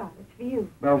 Gee, I forgot. It's for you.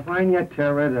 Well, fine, you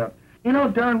tear it up. You know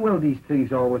darn well these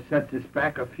things always sets us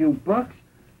back a few bucks.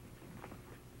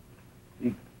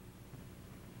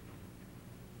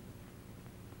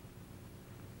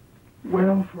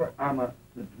 Well, for Amma.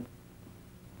 Good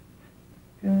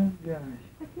gosh.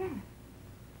 What's that?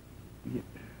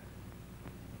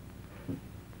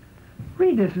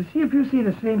 Read this and see if you see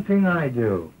the same thing I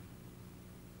do.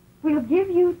 We'll give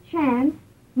you chance,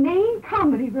 main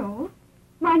comedy role,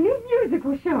 my new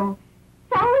musical show,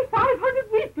 salary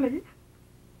 500 weekly,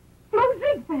 Flo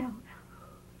Ziegfeld.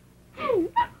 Gee,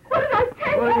 what did I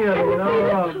tell you? What do you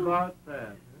know about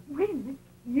that? Wait a minute.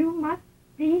 You must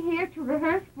be here to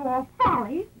rehearse for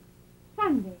Follies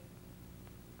Sunday.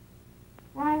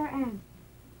 Wire Ann.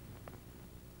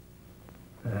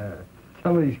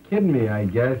 Somebody's kidding me, I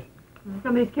guess.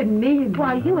 Somebody's kidding me.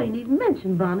 Why, you ain't even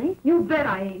mentioned, Bonnie. You bet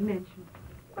I ain't mentioned.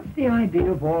 What's the idea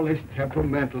of all this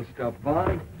temperamental stuff,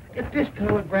 Bonnie? If this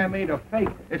telegram ain't a fake,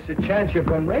 it's a chance you've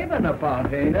been raving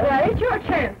about, ain't it? Yeah, it's your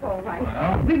chance, all right.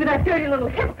 Well? Leave that dirty little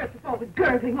hypocrite that's always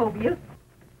gurgling over you.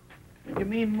 You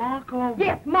mean Marco?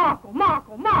 Yes, Marco.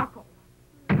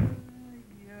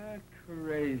 You're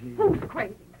crazy. Who's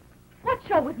crazy? What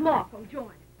show was Marco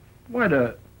joining? What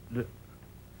a...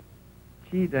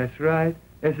 Gee, that's right.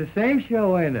 It's the same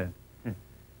show, ain't it?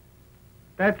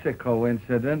 That's a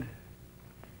coincidence.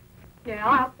 Yeah,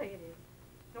 I'll say it is.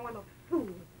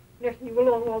 Nursing you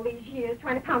along all these years,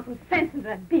 trying to pound some sense into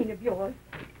that bean of yours.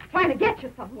 Trying to get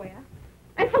you somewhere.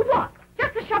 And for what?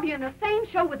 Just to shove you in the same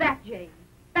show with that Jane.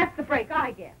 That's the break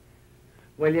I get.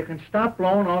 Well, you can stop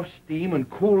blowing off steam and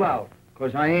cool out,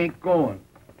 'cause I ain't going.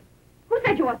 Who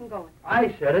said you wasn't going?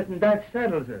 I said it, and that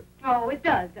settles it. Oh, it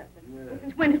does, doesn't it? Yeah.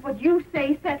 Since when does what you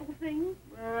say settle things?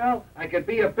 Well, I could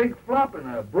be a big flop in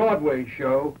a Broadway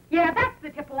show. Yeah, that's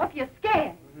the tip-off. You're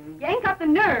scared. You ain't got the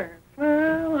nerve.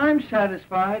 Well, I'm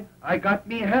satisfied. I got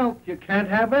me health. You can't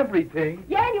have everything.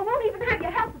 Yeah, and you won't even have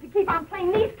your health if you keep on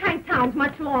playing these tank towns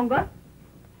much longer.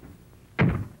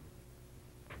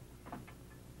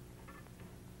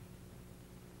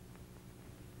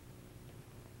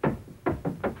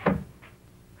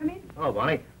 Come in. Oh,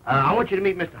 Bonnie, I want you to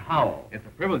meet Mr. Howell. It's a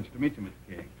privilege to meet you, Mr.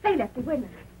 King. Say, Lefty, wait a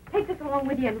minute. Take this along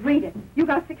with you and read it. You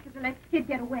gotta fix it to let Skid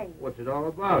get away. What's it all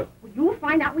about? Well, you'll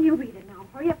find out when you read it now.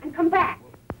 Hurry up and come back.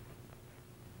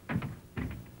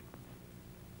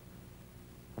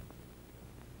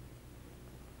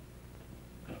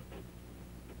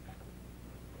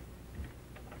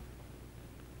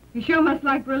 You sure must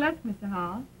like burlesque, Mr.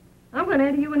 Howell. I'm going to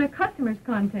enter you in a customer's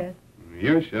contest.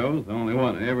 Your show's the only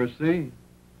one I ever see.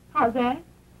 How's that?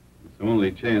 It's the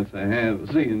only chance I have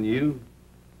of seeing you.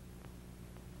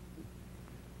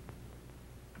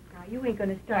 Now, you ain't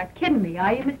going to start kidding me,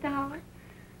 are you, Mr. Howard?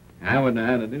 I wouldn't know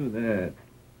how to do that.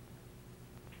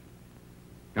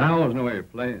 I always know where you're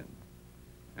playing.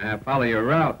 I follow your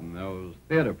route in those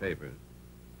theater papers.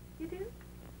 You do?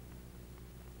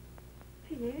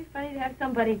 Gee, it's funny to have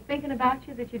somebody thinking about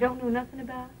you that you don't know nothing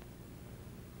about.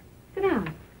 Sit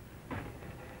down.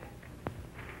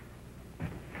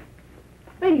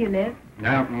 Where do you live?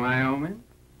 Out in Wyoming?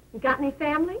 You got any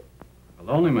family?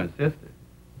 Well, only my sister.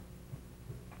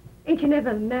 Ain't you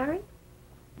never married?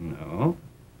 No.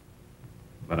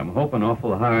 But I'm hoping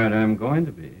awful hard I'm going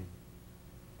to be.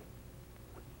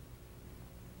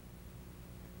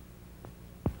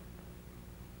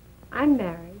 I'm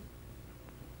married.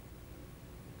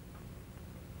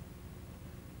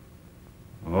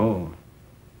 Oh.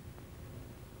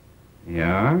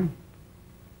 Yeah?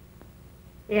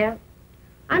 Yeah.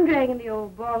 I'm dragging the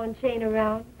old ball and chain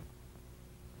around.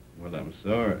 Well, I'm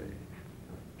sorry.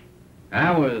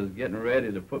 I was getting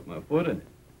ready to put my foot in it.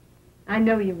 I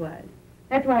know you was.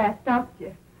 That's why I stopped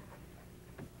you.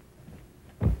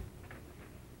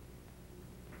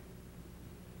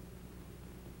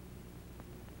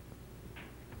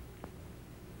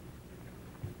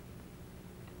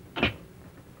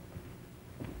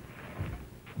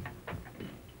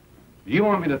 Do you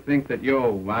want me to think that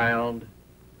you're wild?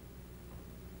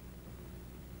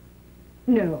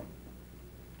 No.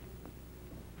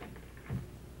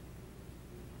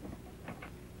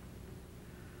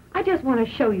 I just want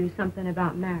to show you something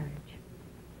about marriage.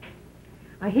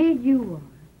 Here you are.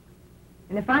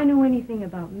 And if I know anything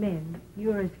about men,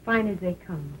 you're as fine as they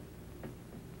come.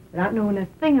 Without knowing a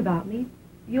thing about me,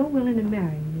 you're willing to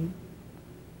marry me.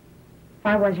 If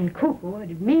I wasn't cuckoo,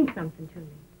 it'd mean something to me.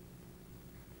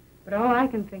 But all I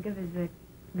can think of is the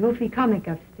goofy comic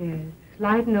upstairs,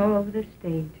 sliding all over the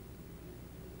stage.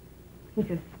 He's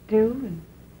a stew, and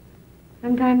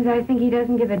sometimes I think he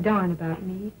doesn't give a darn about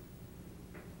me.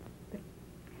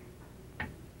 But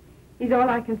he's all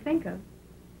I can think of.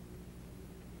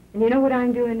 And you know what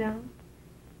I'm doing now?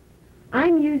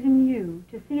 I'm using you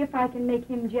to see if I can make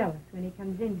him jealous when he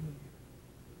comes in here.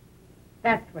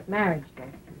 That's what marriage does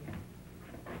to you.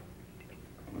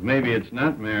 Well, maybe it's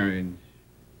not marriage.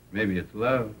 Maybe it's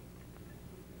love.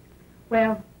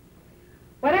 Well,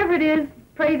 whatever it is,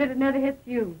 pray that it never hits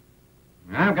you.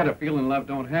 I've got a feeling love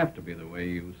don't have to be the way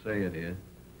you say it is.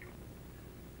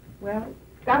 Well,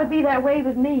 it's got to be that way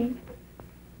with me.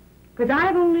 Because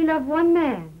I've only loved one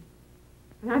man.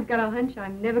 And I've got a hunch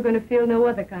I'm never going to feel no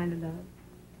other kind of love.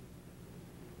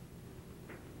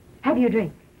 Have you a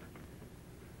drink?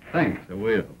 Thanks, I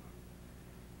will.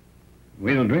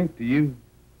 We'll drink to you.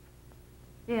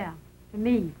 Yeah, to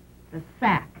me, the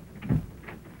sack.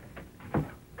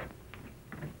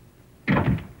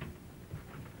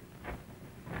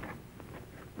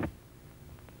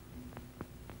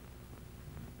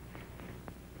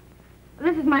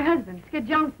 This is my husband, Skid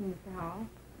Johnson, Mr. Howell.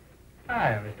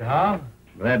 Hi, Mr. Howell.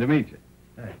 Glad to meet you.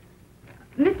 Hey.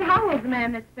 Mr. Howell's the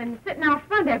man that's been sitting out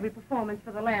front every performance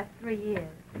for the last 3 years.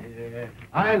 Yeah,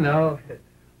 I know.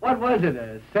 What was it,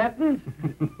 a sentence?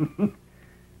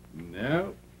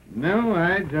 No,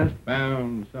 I just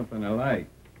found something I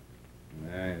liked.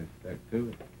 And I stuck to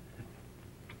it.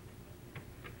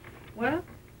 Well?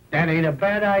 That ain't a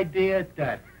bad idea at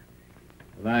that.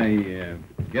 Well, I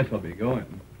guess I'll be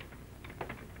going.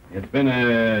 It's been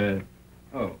a...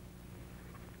 Oh.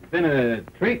 been a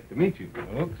treat to meet you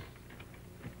folks.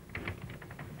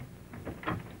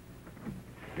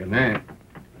 Good night.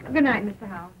 Good night, Mr.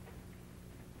 Howell.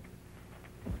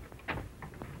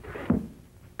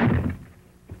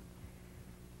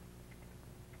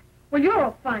 Well, you're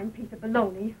a fine piece of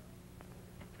baloney.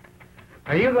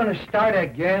 Are you going to start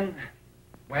again?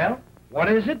 Well,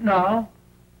 what is it now?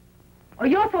 Oh,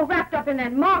 you're so wrapped up in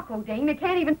that Marco dame, you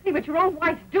can't even see what your own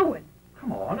wife's doing.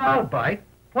 Come on, I'll bite.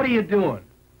 What are you doing?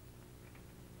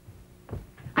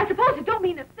 I suppose it don't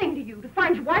mean a thing to you to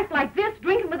find your wife like this,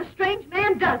 drinking with a strange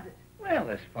man, does it? Well,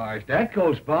 as far as that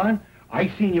goes, Bon, I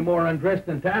seen you more undressed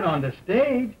than that on the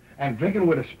stage. And drinking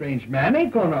with a strange man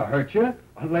ain't gonna hurt you,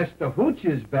 unless the hooch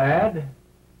is bad.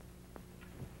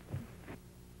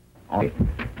 Oh.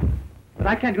 But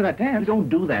I can't do that dance. You don't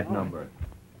do that number.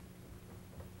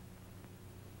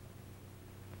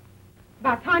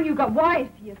 About time you got wise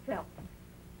to yourself.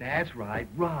 That's right.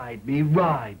 Ride me,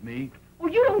 ride me.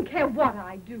 Well, you don't care what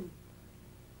I do.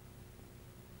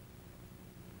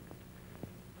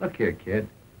 Look here, kid.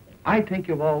 I think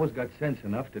you've always got sense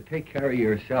enough to take care of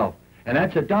yourself. And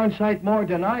that's a darn sight more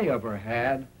than I ever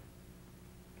had.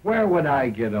 Where would I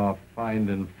get off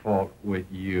finding fault with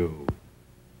you?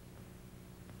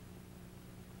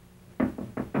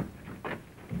 Come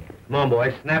on,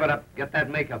 boys, snap it up. Get that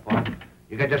makeup on.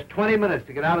 You got just 20 minutes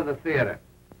to get out of the theater.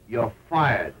 You're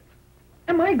fired.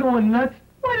 Am I going nuts?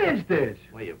 What is this?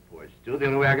 Well, you poor Stu. The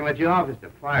only way I can let you off is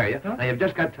to fire you. Huh? Now, you've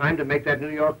just got time to make that New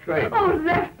York trade. Oh,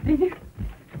 Lefty.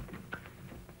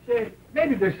 Say,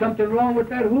 maybe there's something wrong with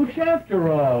that hooch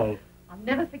after all. I'll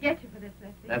never forget you for this,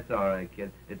 Lefty. That's all right,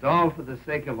 kid. It's all for the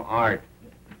sake of art.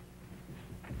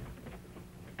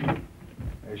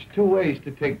 There's two ways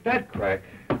to take that crack.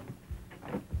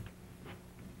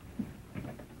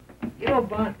 You know,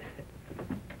 Bon,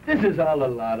 this is all a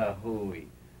lot of hooey.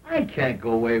 I can't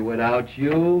go away without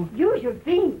you. Use your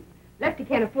beans. Lefty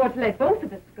can't afford to let both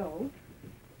of us go.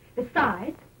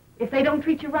 Besides, if they don't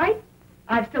treat you right,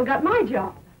 I've still got my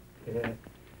job. Yeah,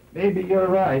 maybe you're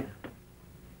right.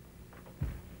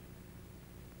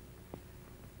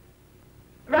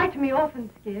 Write to me often,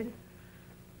 Skid.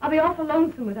 I'll be awful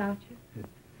lonesome without you.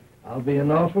 I'll be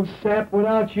an awful sap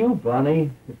without you,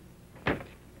 Bonnie.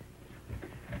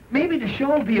 Maybe the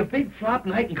show will be a big flop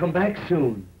and I can come back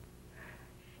soon.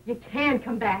 You can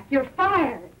come back. You're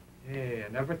fired. Yeah,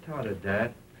 I never thought of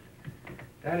that.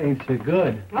 That ain't so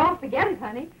good. Oh, forget it,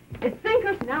 honey. It's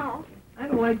sinkers now. I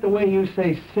don't like the way you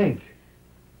say sink.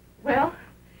 Well,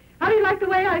 how do you like the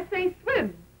way I say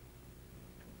swim?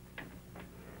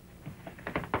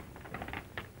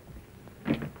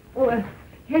 Oh,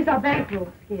 here's our bankroll,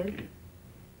 Skid.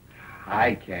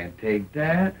 I can't take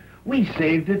that. We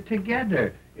saved it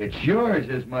together. It's yours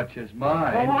as much as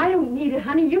mine. Oh, I don't need it,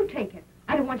 honey. You take it.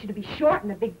 I don't want you to be short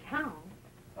in a big town.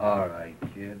 All right,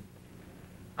 kid.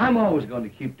 I'm always going to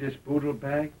keep this poodle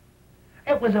bag.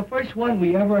 It was the first one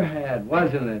we ever had,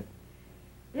 wasn't it?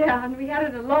 Yeah, and we had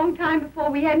it a long time before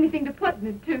we had anything to put in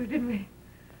it, too, didn't we?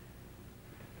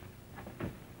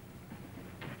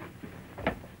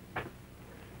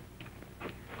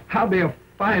 I'll be a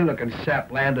fine-looking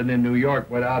sap landing in New York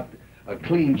without a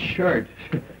clean shirt.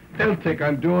 They'll think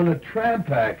I'm doing a tramp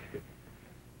act.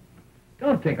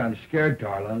 Don't think I'm scared,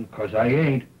 darling, 'cause I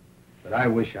ain't. But I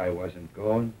wish I wasn't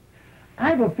going. I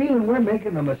have a feeling we're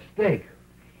making a mistake.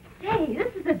 Say,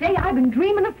 this is a day I've been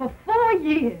dreaming of for 4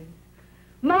 years.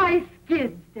 My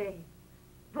Skid's Day.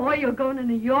 Boy, you're going to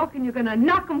New York and you're going to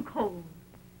knock 'em cold.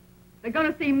 They're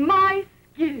going to see my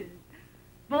Skid.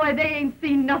 Boy, they ain't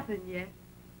seen nothing yet.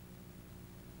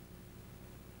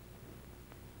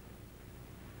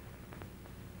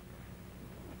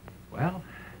 Well,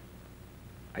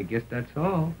 I guess that's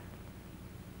all.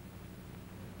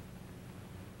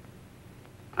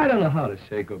 I don't know how to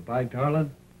say goodbye,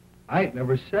 darling. I ain't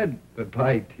never said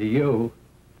goodbye to you.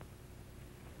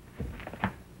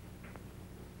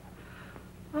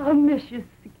 I'll miss you,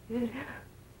 Skid.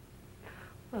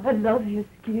 I love you,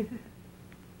 Skid.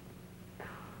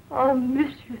 I'll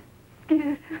miss you,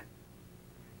 Skid.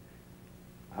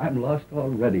 I'm lost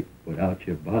already without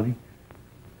you, Bonnie.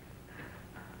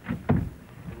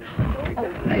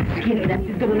 That skinny left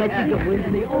is going to let you go,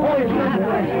 isn't he? Oh, You gotta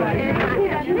go.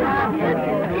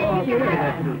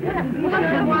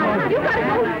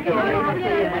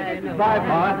 Bye,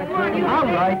 Bon. I'll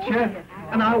write you,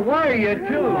 and I'll wire you,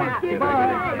 too.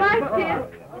 Bye. Bye, Skid.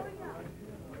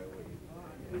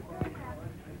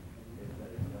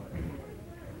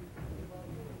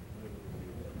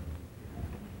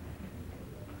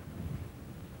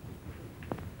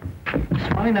 What's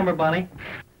my number, Bonnie?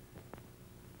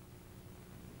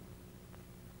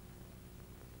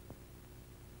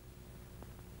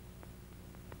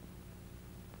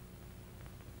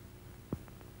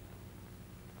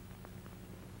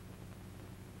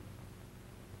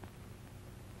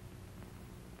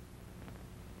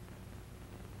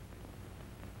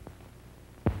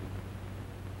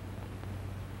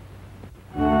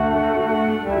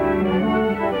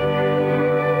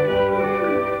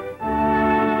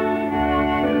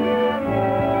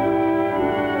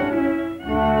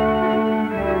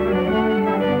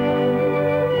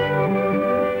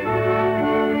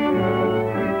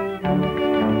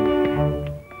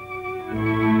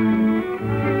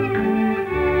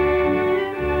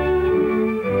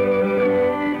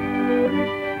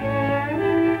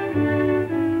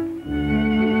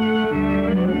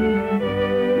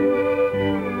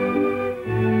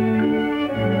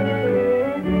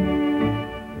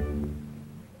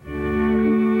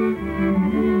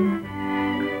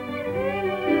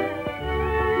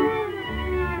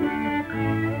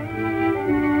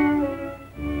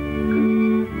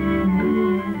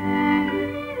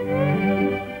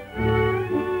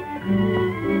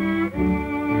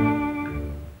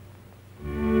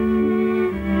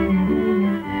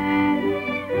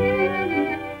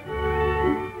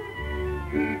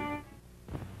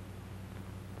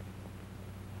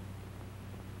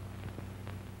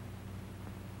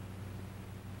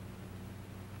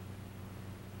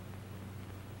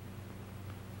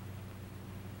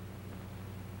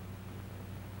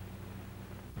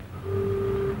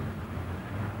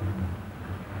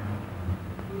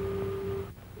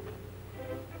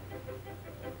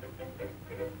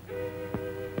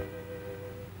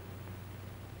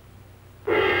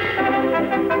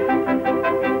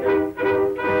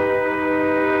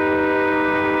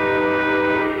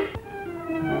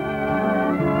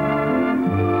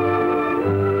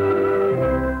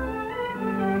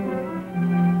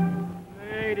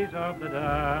 Ladies of the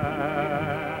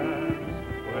dance,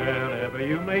 wherever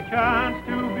you may chance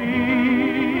to be,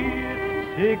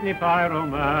 signify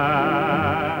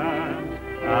romance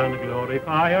and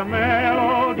glorify a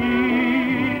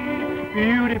melody,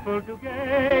 beautiful to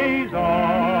gaze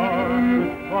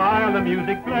on while the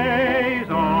music plays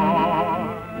on.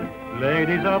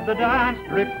 Ladies of the dance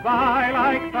drift by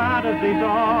like fantasies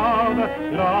of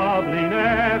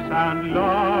loveliness and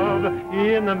love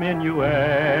in the minuet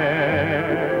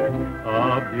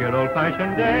of dear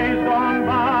old-fashioned days gone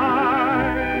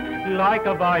by, like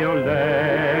a violet.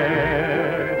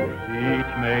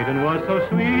 Each maiden was so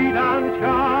sweet and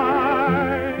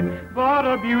shy, but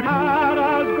her beauty had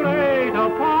as great a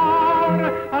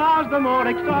power as the more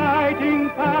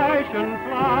exciting passion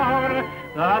flower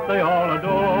that they all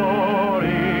adore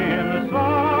in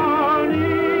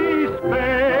sunny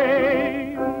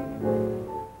Spain.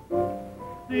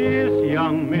 This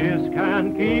young miss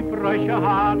can keep Russia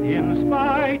hot in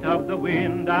spite of the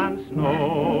wind and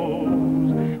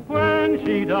snows. When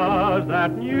she does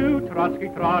that new Trotsky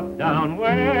trot down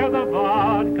where the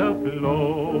vodka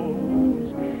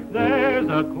flows, there's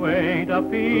a quaint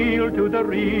appeal to the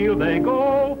real they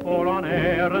go for on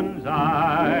Erin's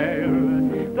Isle.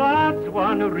 That's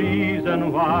one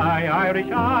reason why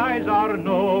Irish eyes are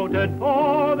noted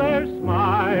for their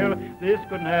smile. This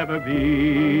could never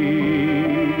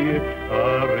be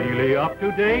a really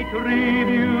up-to-date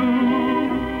review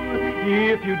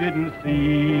if you didn't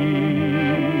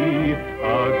see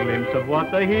a glimpse of what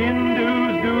the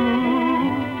Hindus do.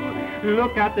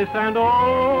 Look at this and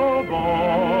oh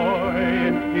boy,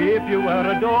 if you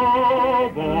were a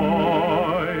doughboy,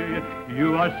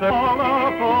 you are so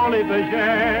folie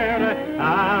bergère,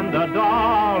 and the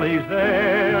dolly's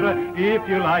there if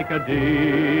you like a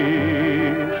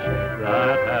dish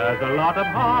that has a lot of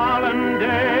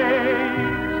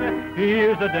hollandaise.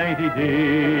 Here's a dainty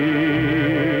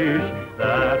dish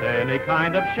that any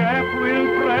kind of chef will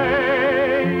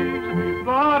praise.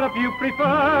 But if you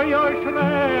prefer your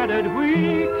shredded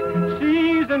wheat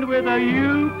seasoned with a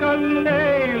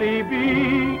ukulele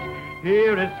beat,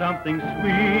 here is something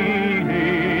sweet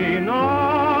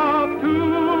enough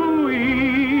to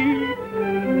eat.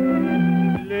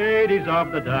 Ladies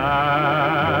of the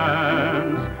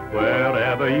dance,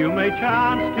 wherever you may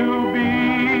chance to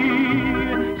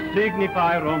be,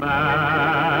 signify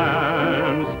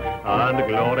romance and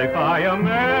glorify a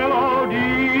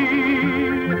melody.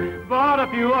 But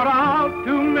if you are out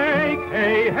to make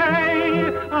hey,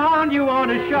 hey, and you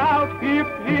want to shout hip,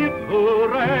 hip,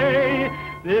 hooray,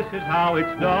 this is how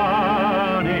it's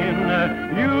done in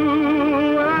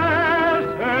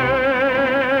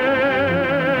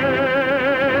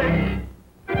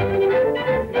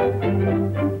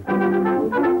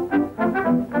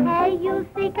Hey, you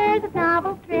seekers of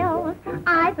novel thrills,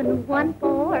 I've a new one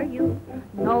for you.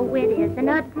 No, it isn't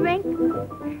a drink,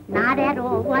 not at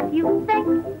all what you think.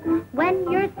 When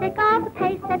you're sick of the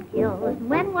pace that kills,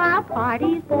 when wild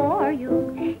parties bore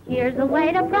you, here's a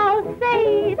way to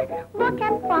proceed. Look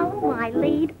and follow my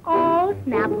lead. Oh,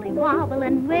 snappily wobble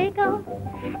and wiggle,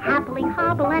 happily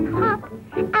hobble and hop,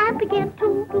 and begin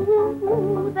to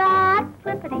do that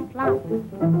flippity-flop.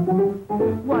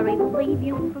 Worry will leave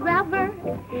you forever,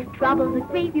 troubles that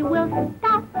grieve you will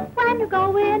stop when you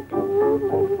go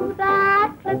into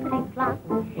that flippity-flop.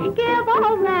 Give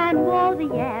old man Woe the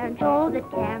air and show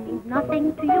that care means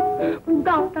nothing to you.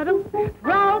 Go-to-do,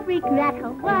 throw regret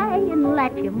away and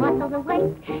let your muscles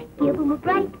awake. Give 'em a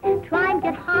break, try and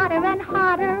get hotter and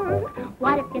hotter.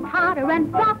 What if it's hotter and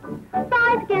drop?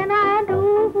 Rise again and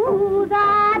do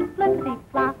that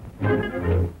flippity-flop.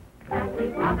 And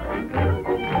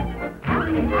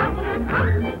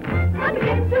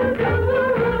begin to do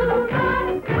that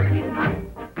flippity-flop.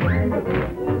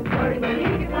 Worry will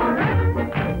leave you forever,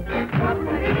 trouble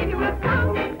will leave you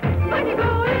without. When you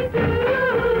go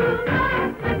into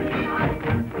that flippity-flop,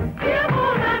 give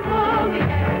all that woe the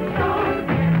air and show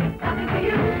there's nothing for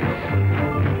you.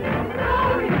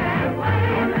 Throw your hair away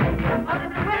and let your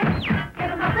mother away.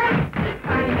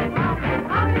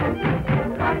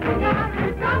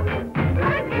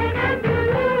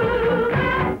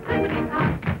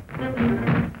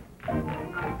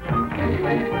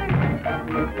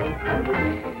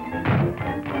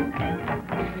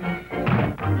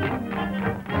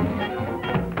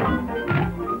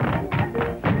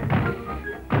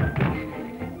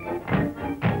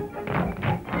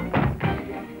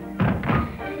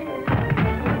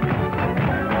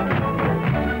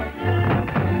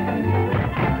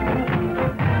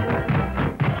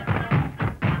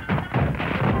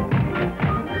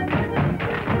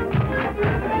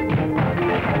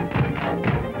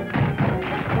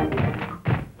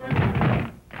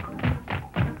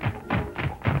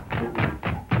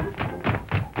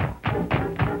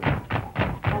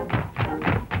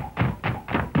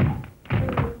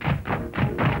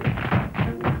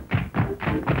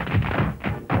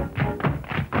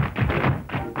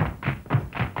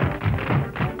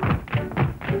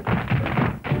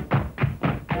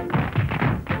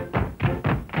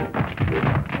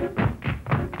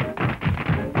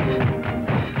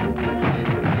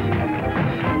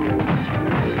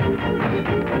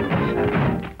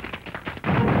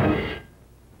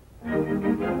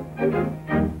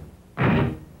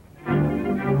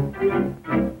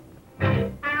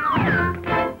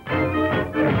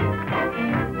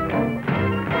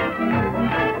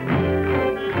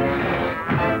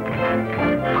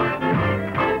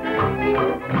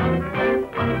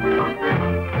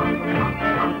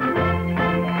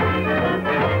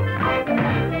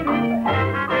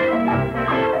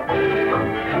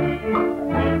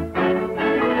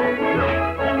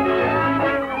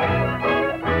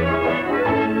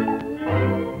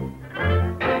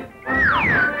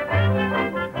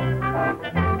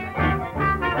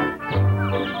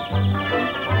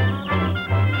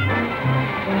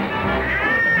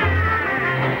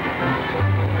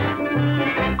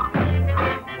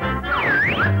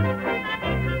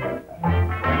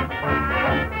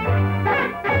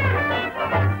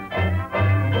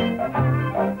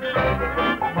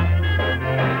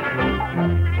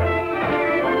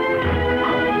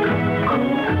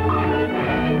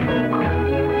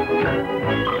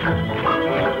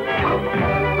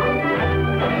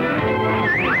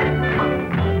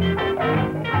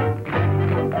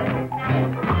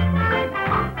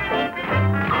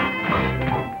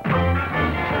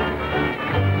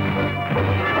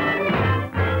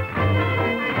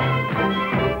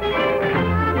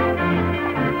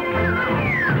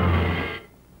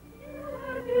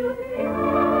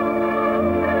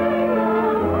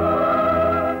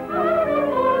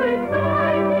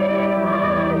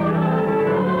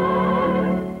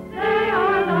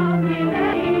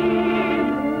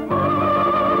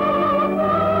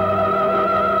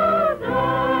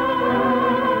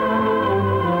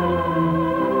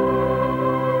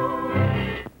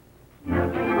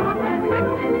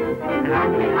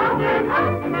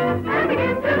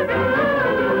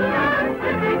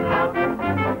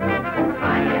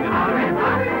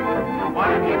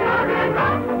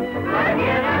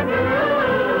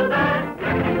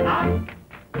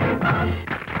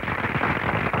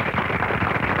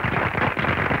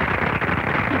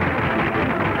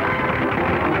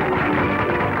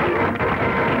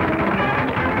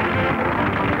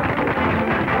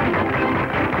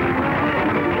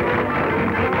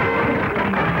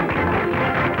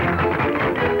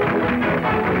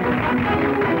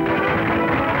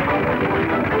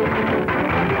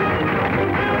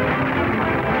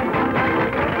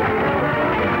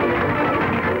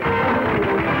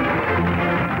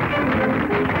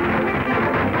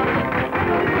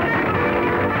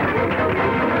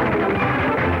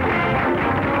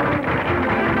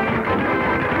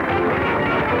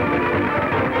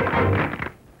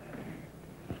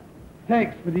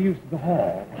 Thanks for the use of the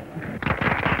hall.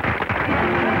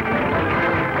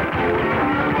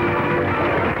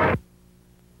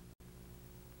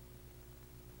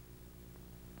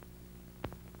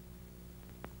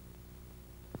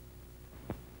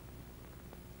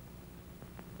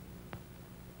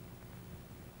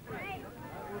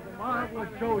 Marvelous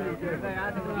show you did.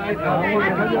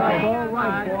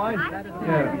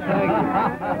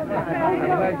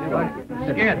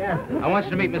 Skid, I want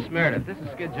you to meet Miss Meredith. This is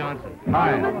Skid Johnson.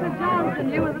 Hi. Mr.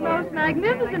 Johnson, you were the most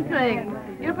magnificent thing.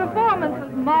 Your performance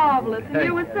was marvelous, and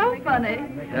you were so funny.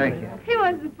 Thank you. He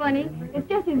wasn't funny. It's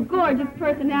just his gorgeous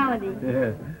personality.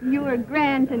 Yeah. You were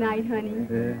grand tonight, honey.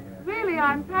 Yeah. Really,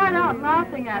 I'm tired out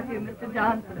laughing at you, Mr.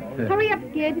 Johnson. Hurry up,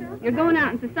 Skid. You're going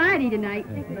out in society tonight.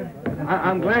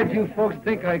 I'm glad you folks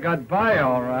think I got by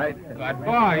all right. Got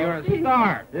by, you're a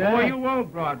star. Yeah. Boy, you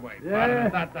won't Broadway. Yeah.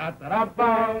 You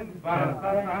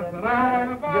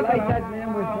like that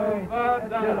man with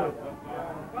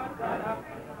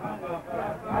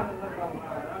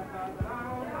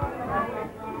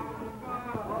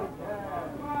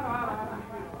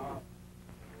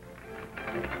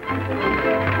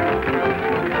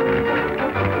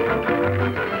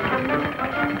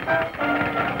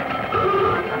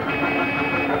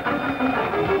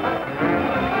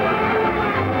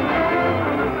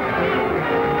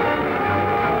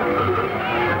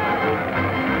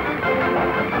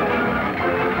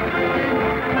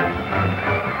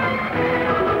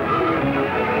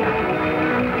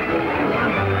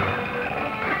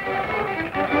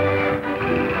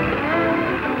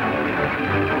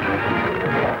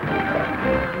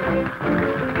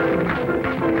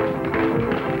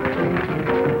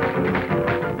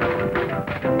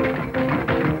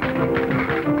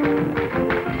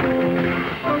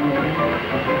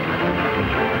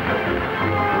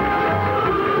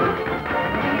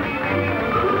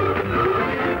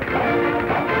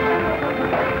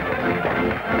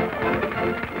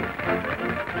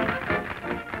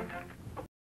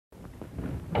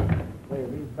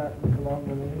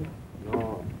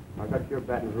No, I got your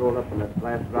battens rolled up in that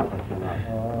glass rocket.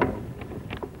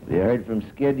 You heard from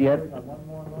Skid yet?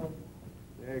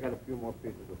 Yeah, I got a few more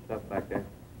pieces of stuff back there.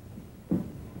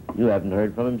 You haven't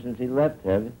heard from him since he left,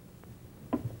 have you?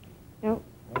 Nope.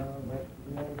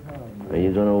 Are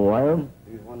you going to wire him?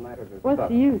 These one-nighters are What's stuck.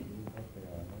 the use?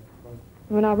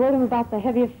 When I wrote him about the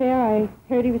heavy affair I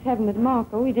heard he was having with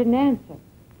Marco, he didn't answer.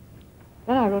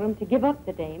 Then I wrote him to give up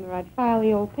the dame or I'd file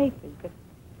the old papers, but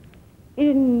he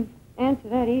didn't answer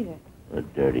that either. A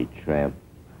dirty tramp.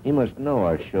 He must know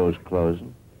our show's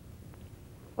closing.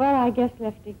 Well, I guess,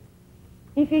 Lefty,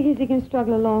 he figures he can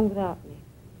struggle along without me.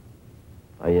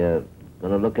 Are you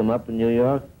going to look him up in New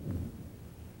York?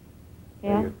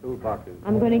 Yeah? Your toolboxes.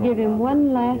 I'm going to give him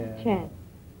one last chance.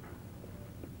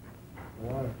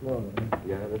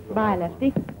 Yeah, this is Bye,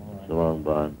 Lefty. So long,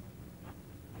 Bond.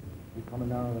 You coming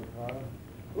down in the car?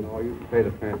 No, you can pay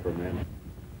the transfer, man.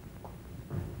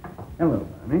 Hello,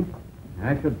 Bonnie.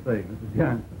 I should say, Mrs.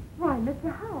 Johnson. Why,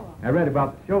 Mr. Howell. I read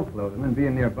about the show closing, and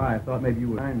being nearby, I thought maybe you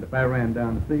would mind if I ran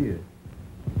down to see you.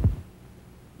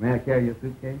 May I carry your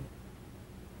suitcase?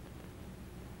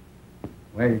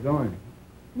 Where are you going?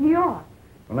 New York.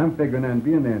 Well, I'm figuring on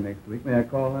being there next week. May I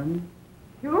call on you?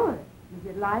 Sure. Is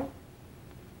it like?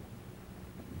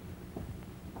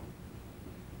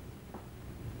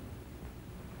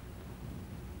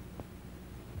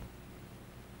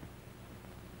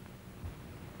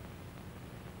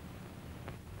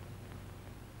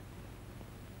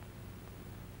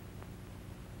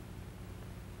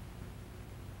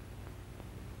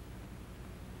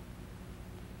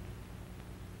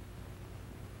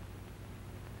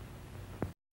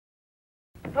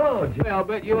 Oh, Jimmy, I'll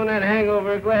bet you and that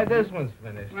hangover are glad this one's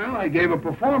finished. Well, I gave a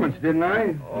performance, didn't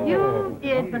I? Oh. You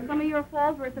did, but some of your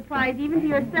falls were a surprise even to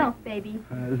yourself, baby.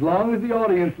 As long as the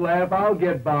audience laugh, I'll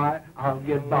get by. I'll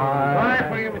get by. Bye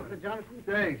for you, Mr. Johnson.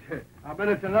 Thanks. I bet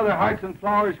it's another Hearts and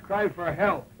Flowers cry for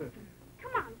help.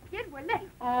 Come on, Skid, we're late.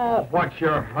 Oh, what's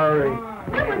your hurry?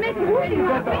 Come on, make it easy, You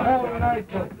got the Rocky. whole night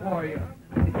for you.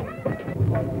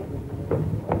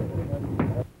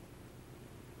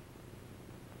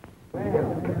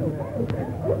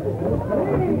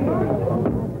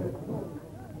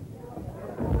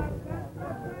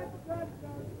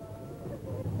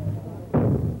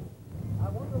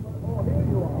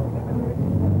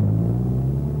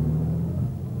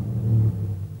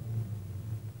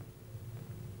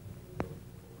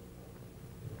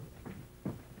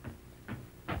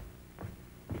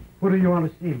 Who do you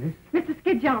want to see, miss? Mr.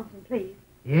 Skid Johnson, please.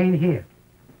 He ain't here.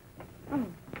 Oh.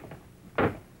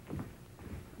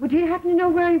 Would you happen to know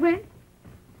where he went?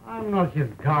 I'm not his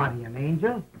guardian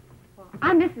angel. Well,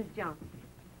 I'm Mrs. Johnson.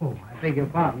 Oh, I beg your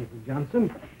pardon, Mrs.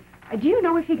 Johnson. Do you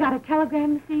know if he got a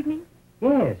telegram this evening?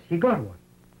 Yes, he got one.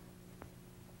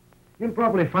 You'll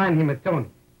probably find him at Tony's.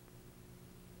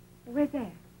 Where's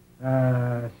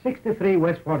that? 63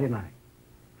 West 49.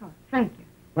 Oh, thank you.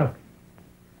 Welcome.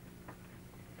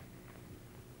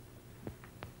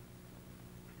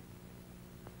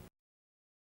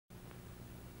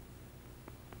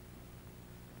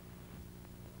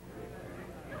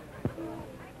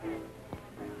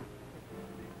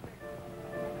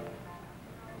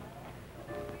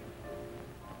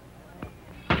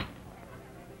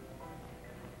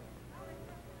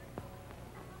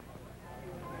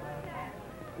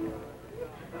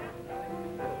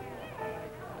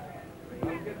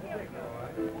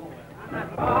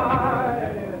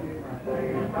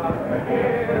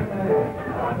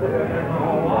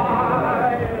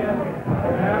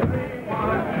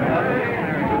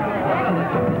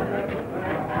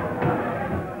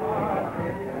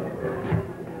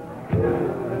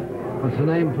 What's the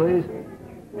name, please?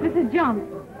 Mrs. Johnson.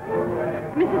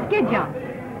 Mrs. Skid Johnson.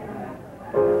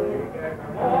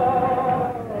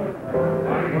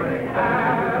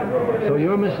 So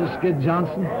you're Mrs. Skid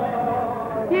Johnson?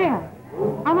 Yeah.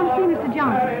 I want to see Mr.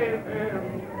 Johnson.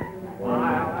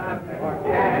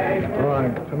 All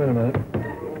right, come in a minute.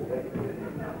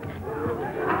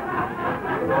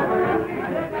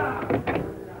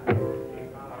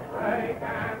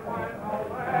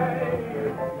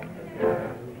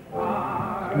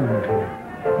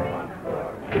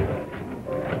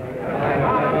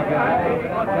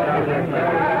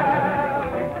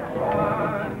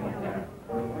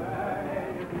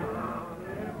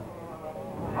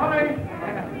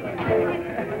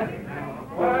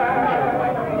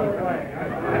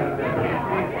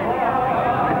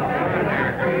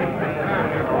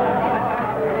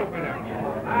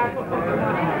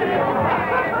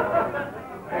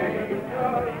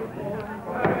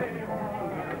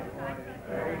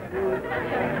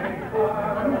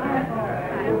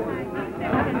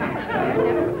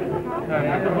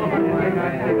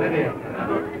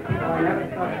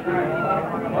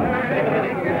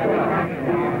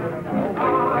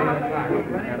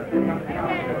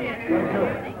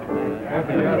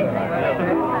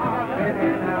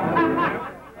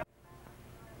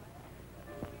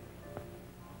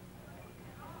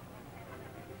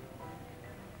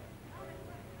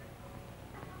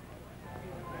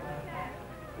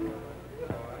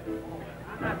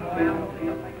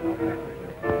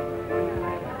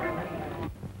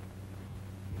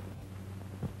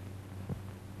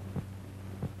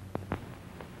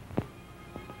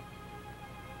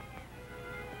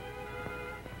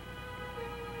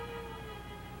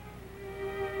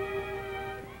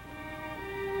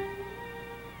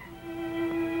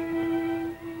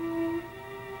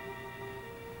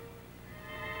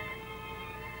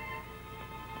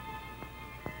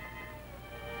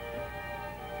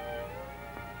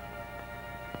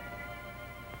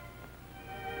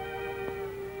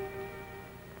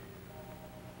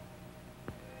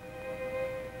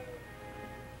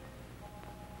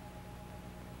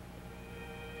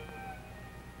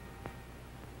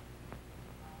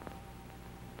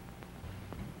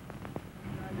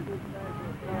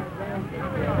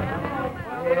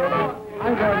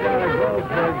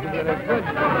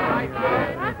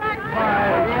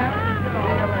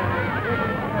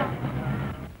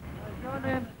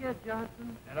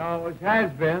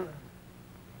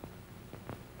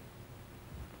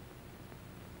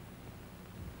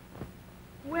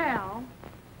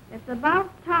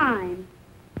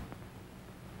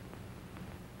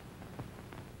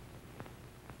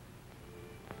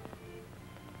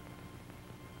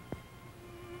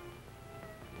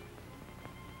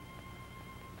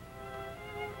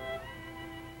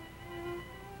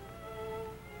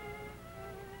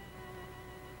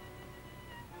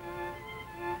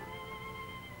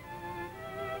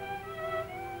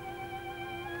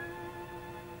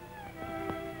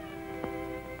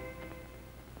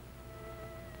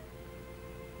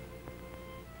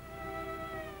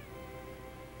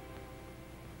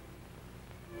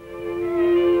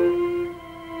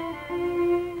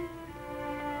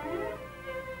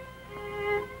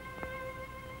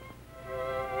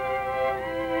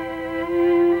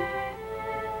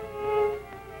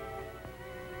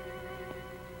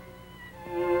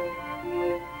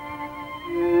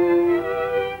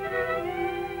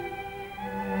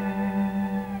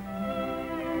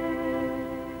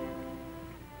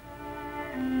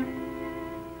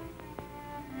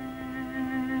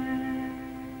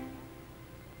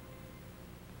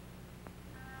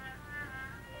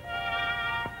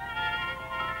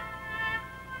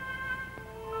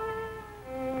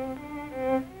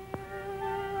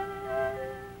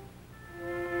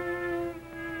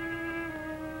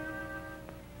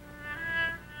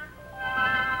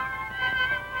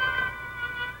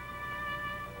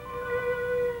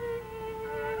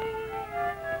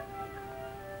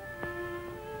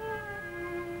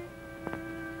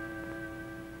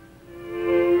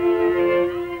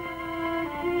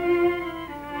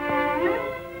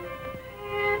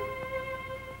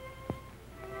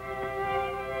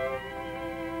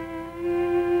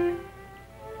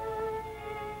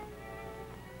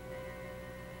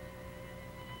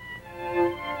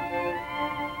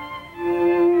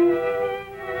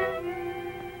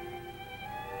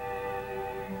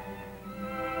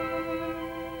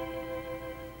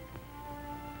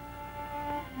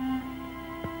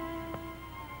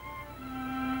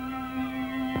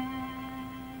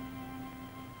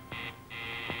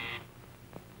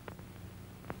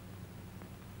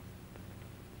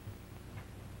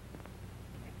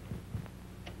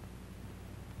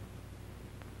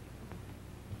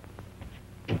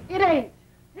 It ain't.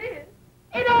 It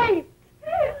ain't.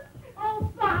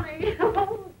 Oh, Bonnie.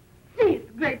 Oh, gee,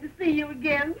 it's great to see you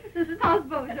again. How's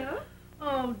Bozo?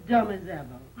 Oh, dumb as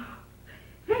ever.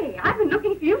 Hey, I've been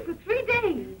looking for you for 3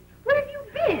 days. Where have you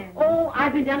been? Oh,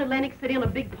 I've been down to Atlantic City on a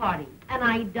big party, and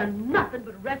I ain't done nothing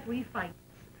but referee fights.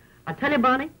 I tell you,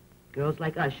 Bonnie, girls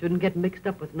like us shouldn't get mixed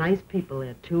up with nice people.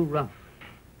 They're too rough.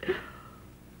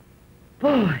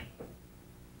 Boy,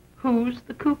 who's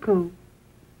the cuckoo?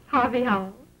 Harvey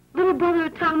Howell. Little brother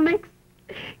of Tom Mix?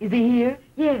 Is he here?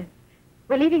 Yes.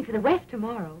 We're leaving for the West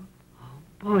tomorrow.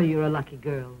 Boy, you're a lucky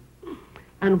girl.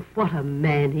 And what a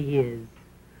man he is.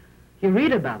 You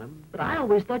read about him, but I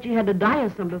always thought you had to die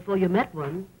of some before you met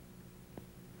one.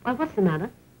 Why, what's the matter?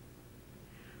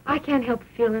 I can't help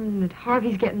feeling that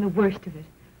Harvey's getting the worst of it.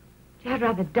 I'd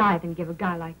rather die than give a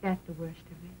guy like that the worst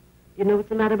of it. You know what's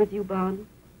the matter with you, Bond?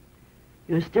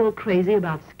 You're still crazy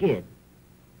about Skid.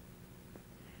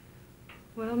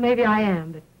 Well, maybe I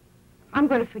am, but I'm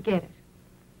going to forget it.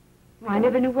 Well, I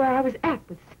never knew where I was at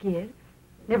with Skid.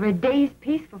 Never a day's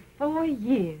peace for 4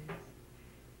 years.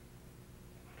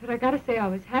 But I got to say I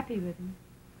was happy with him.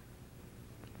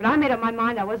 But I made up my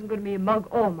mind I wasn't going to be a mug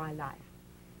all my life.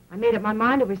 I made up my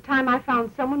mind it was time I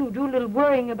found someone who'd do a little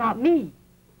worrying about me.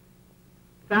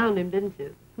 Found him, didn't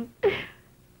you?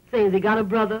 Say, has he got a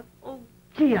brother? Oh,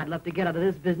 gee, I'd love to get out of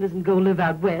this business and go live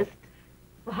out west.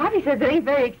 Well, Harvey says it ain't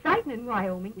very exciting in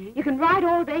Wyoming. Mm-hmm. You can ride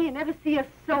all day and never see a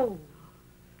soul.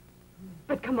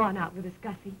 But come on out with us,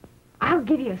 Gussie. I'll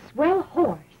give you a swell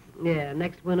horse. Yeah,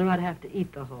 next winter I'd have to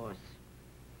eat the horse.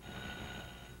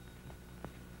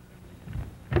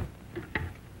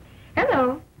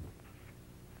 Hello.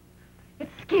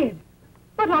 It's Skid.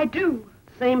 What'll I do?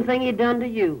 Same thing he done to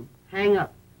you. Hang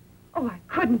up. Oh, I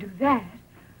couldn't do that.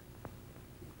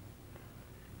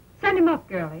 Send him up,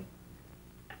 girlie.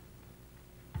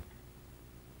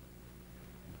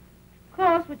 Of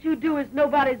course, what you do is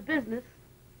nobody's business.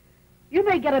 You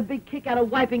may get a big kick out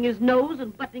of wiping his nose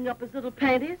and buttoning up his little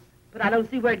panties, but I don't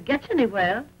see where it gets you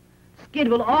anywhere. Skid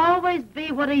will always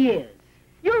be what he is.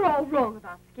 You're all wrong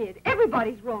about Skid.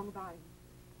 Everybody's wrong about him.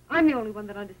 I'm the only one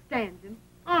that understands him.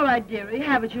 All right, dearie,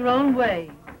 have it your own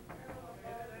way.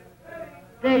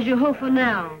 There's your hoofer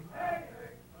now.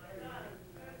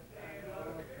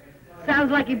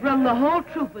 Sounds like he brung the whole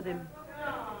troop with him.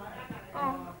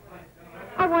 Oh,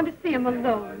 I want to see him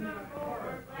alone.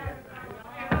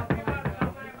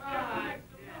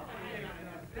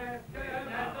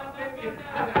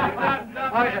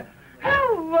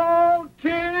 Hello,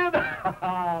 kid.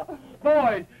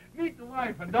 Boys, meet the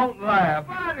wife and don't laugh.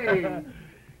 Buddy.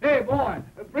 Hey, boy,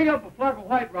 bring up a flask of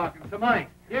White Rock and some ice.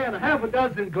 Yeah, and a half a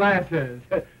dozen glasses.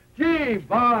 Gee,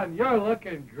 Bon, you're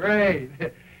looking great.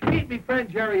 Meet me friend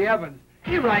Jerry Evans.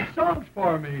 He writes songs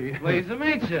for me. Pleased to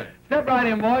meet you. Step right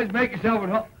in, boys. Make yourself at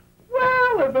home.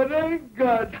 Well, if it ain't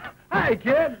good. Hi,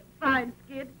 kid. Fine,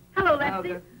 Skid. Hello,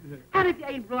 Lefty. And if you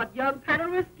ain't brought young Pat a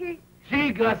whiskey?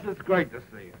 Gee, Gus, it's great to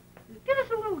see you. Give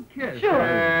us a little kiss.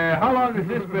 Sure. How long has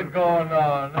this been going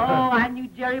on? Oh, I knew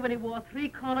Jerry when he wore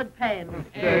 3-cornered pants.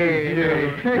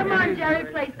 Hey. Come on, Jerry,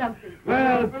 play something.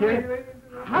 Well, kid,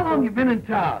 how long you been in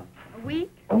town? A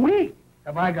week? A week?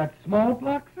 Have I got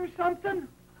smallpox or something?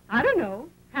 I don't know.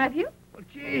 Have you? Well,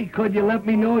 gee, could you let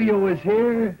me know you was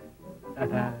here?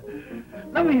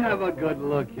 Let me have a good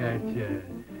look at you.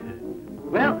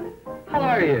 Well, how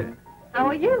are you? How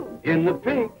are you? In the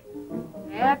pink.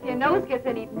 Yeah, if your nose gets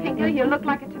any pinker, you look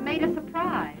like a tomato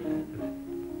surprise.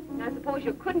 And I suppose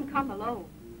you couldn't come alone.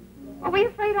 What were you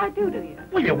afraid I'd do to you?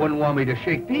 Well, you wouldn't want me to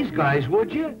shake these guys,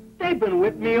 would you? They've been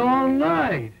with me all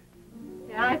night.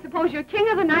 Yeah, I suppose you're king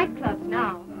of the nightclubs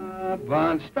now.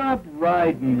 Von, stop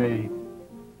riding me.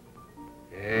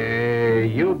 Hey,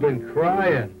 you've been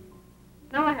crying.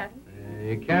 No, I haven't.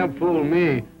 You can't fool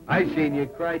me. I seen you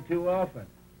cry too often.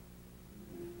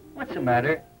 What's the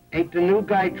matter? Ain't the new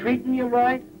guy treating you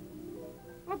right?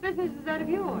 What business is that of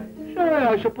yours? Sure,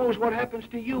 I suppose what happens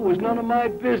to you is none of my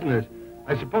business.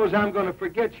 I suppose I'm going to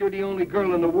forget you're the only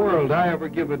girl in the world I ever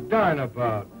give a darn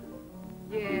about.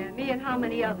 Yeah, me and how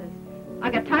many others? I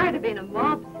got tired of being a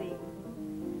mob scene.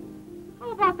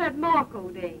 How about that Marco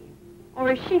dame?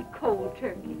 Or is she cold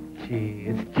turkey? Gee,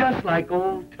 it's just like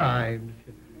old times.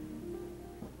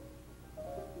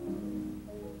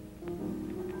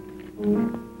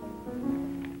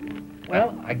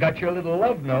 Well, I got your little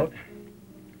love note.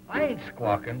 I ain't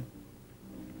squawking.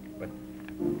 But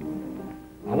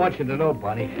I want you to know,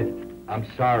 Bunny, I'm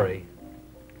sorry.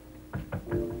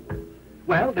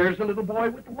 Well, there's the little boy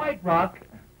with the White Rock.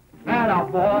 Atta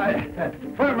boy.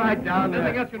 Put him right down there.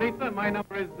 Anything else you need, sir? My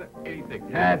number is 86.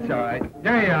 That's all right.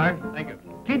 There you are. Thank you.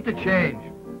 Keep the change.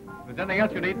 there's anything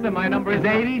else you need, sir, my number is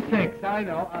 86. I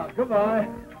know. Goodbye.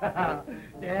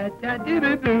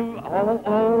 Da-da-dee-doo-doo.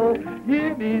 Oh,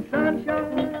 give me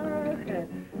sunshine.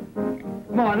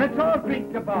 Come on, let's all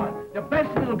drink the bond. The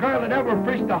best little girl that ever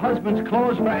fished a husband's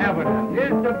clothes for evidence.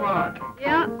 Here's the bond.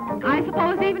 Yeah, I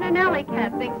suppose even an alley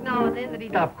cat thinks now and then that he...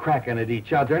 Stop cracking at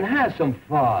each other and have some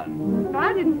fun.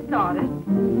 I didn't start it.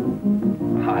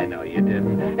 I know you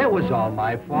didn't. It was all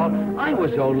my fault. I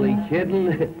was only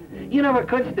kidding. You never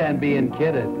could stand being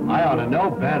kidded. I ought to know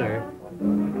better.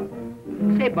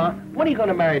 Say, Bon, when are you going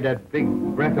to marry that big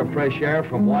breath of fresh air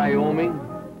from Wyoming?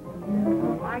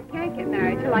 I can't get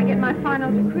married till I get my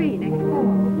final decree next fall.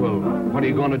 Well, what are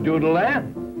you going to do till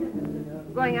then?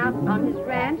 Going out on his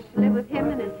ranch to live with him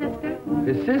and his sister.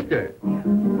 His sister?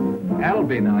 That'll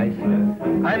be nice.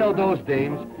 I know those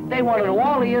dames. They want to know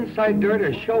all the inside dirt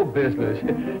of show business.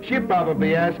 She'd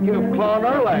probably ask you if Claude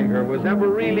Erlanger was ever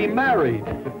really married.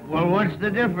 Well, what's the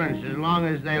difference as long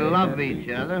as they love each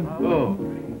other? Oh.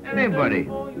 Anybody.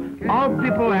 All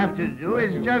people have to do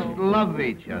is just love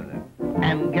each other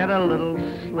and get a little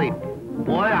sleep.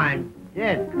 Boy, I'm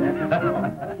dead.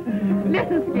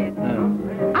 Listen, Skid.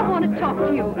 I want to talk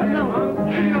to you alone.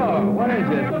 Sure. What is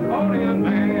it?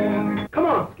 Come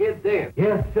on, Skid, dance.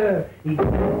 Yes, sir. He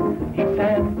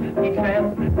sang the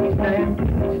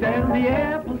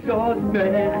applesauce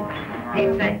man. He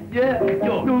sang, Yeah,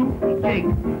 George, Jake,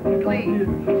 Clee.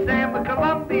 He sang the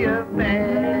Columbia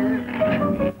Band.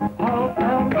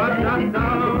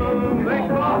 They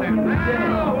call him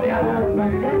now.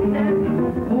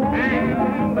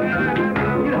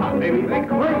 Get out, baby. They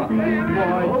call him.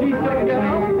 Boy, she's so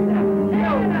down.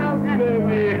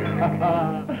 Baby.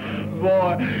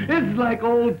 Boy, it's like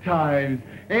old times.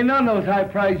 Ain't none of those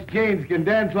high-priced Janes can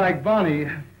dance like Bonnie.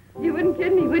 You wouldn't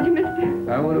kid me, would you,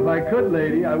 mister? I would if I could,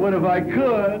 lady. I would if I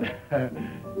could.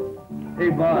 Hey,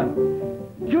 Bon,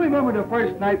 do you remember the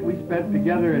first night we spent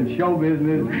together in show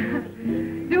business?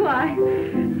 Do I?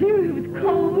 Gee, it was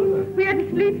cold. We had to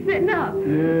sleep sitting up.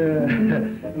 Yeah,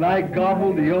 and I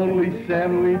gobbled the only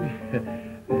sandwich.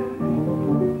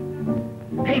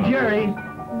 Hey, Jerry.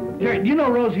 Jerry, do you know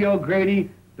Rosie O'Grady?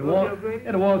 The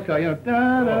waltz guy, you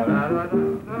know.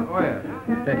 Oh, yeah.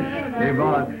 Hey,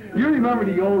 Bon, you remember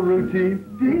the old routine?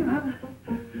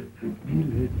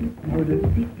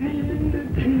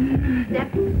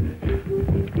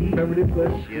 Remember this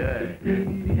one? Sure.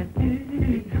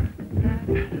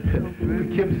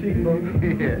 Kim Seymour.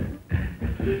 Yeah.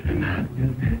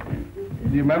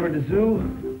 Do you remember the zoo?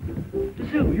 The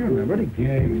zoo, you remember the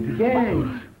gangs. The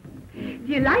gangs. Do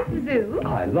you like the zoo? Oh,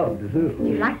 I love the zoo. Do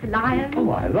you like the lions? Oh,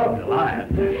 I love the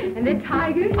lions. And the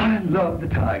tigers? I love the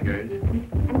tigers.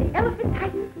 And the elephant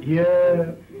tigers?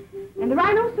 Yeah. And the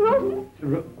rhinoceroses?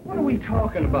 What are we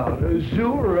talking about? A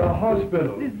zoo or a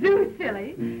hospital? The zoo,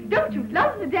 silly. Don't you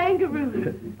love the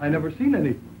dangaroos? I never seen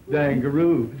any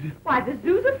dangaroos. Why, the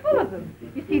zoos are full of them.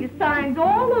 You see the signs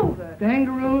all over.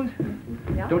 Dangaroos?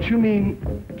 Yeah. Don't you mean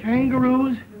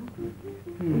kangaroos?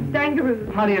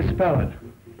 Dangaroos. How do you spell it?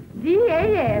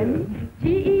 D-A-N-G-E-R-O-U-S.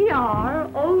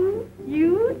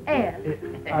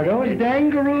 Are those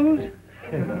dangaroos?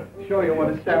 Show you what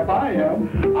a sap I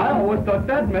am. I always thought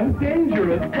that meant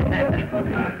dangerous.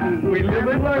 We live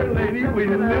and learn, lady. We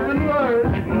live and learn.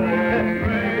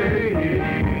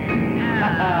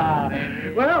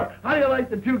 Well, how do you like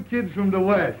the two kids from the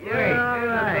West? Great. All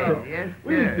right. Yes, sir.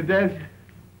 We used to dance.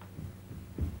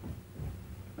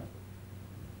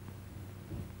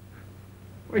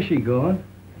 Where's she going?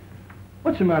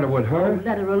 What's the matter with her?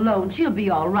 Let her alone. She'll be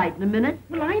all right in a minute.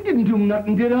 Well, I didn't do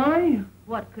nothing, did I?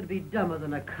 What could be dumber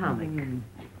than a comic?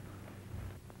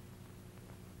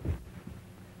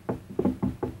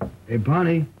 Hey,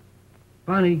 Bonnie.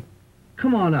 Bonnie,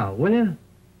 come on out, will you?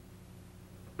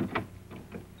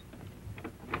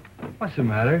 What's the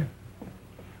matter?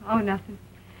 Oh, nothing.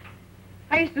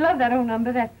 I used to love that old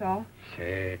number, that's all.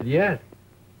 Say it yet.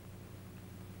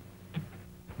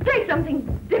 Play something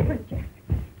different, Jack.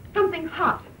 Something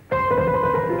hot. Come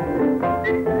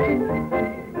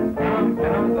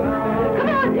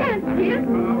on, dance, dear.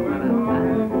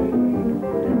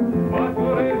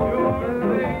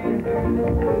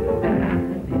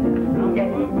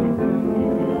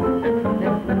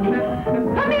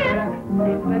 Come in.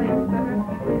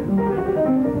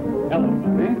 Hello,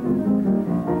 Bobby.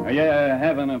 Are you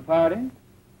having a party?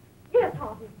 Yes,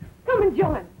 Harvey. Come and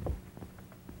join us.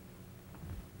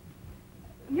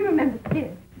 You remember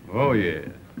Skid? Oh, yes.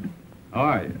 How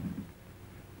are you?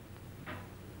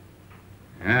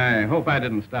 I hope I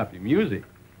didn't stop your music.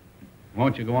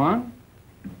 Won't you go on?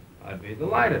 I'd be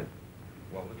delighted.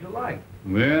 What would you like?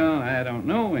 Well, I don't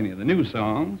know any of the new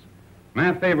songs.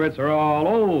 My favorites are all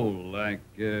old, like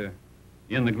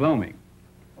in the gloaming.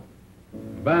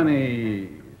 Bonnie,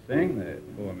 sing that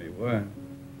for me, what?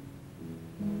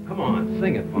 Come on,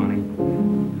 sing it, Bonnie.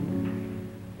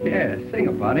 Yeah, sing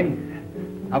it, Bonnie.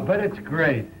 I bet it's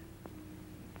great.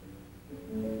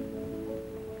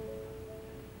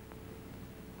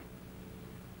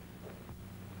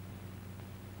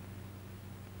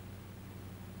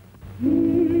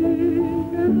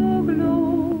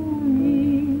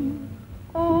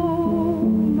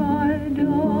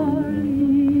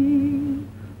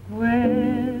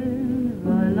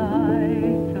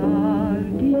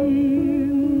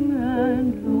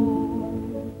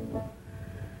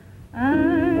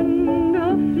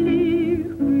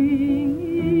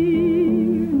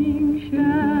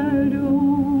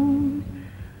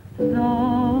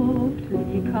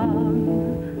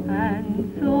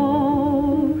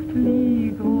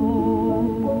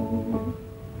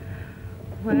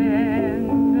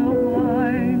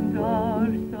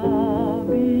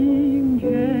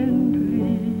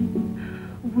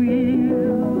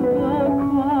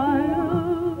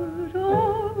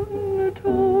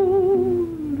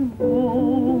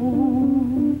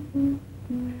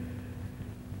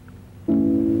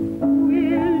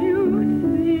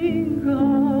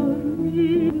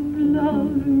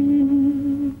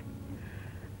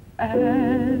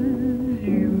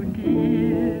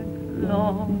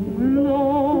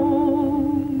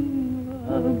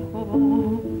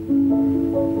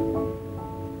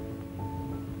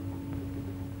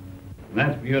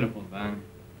 That's beautiful, Bonnie.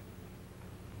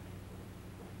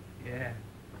 Yeah,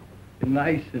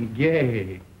 nice and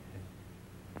gay.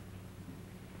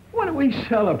 What are we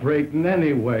celebrating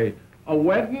anyway? A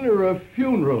wedding or a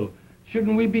funeral?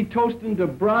 Shouldn't we be toasting the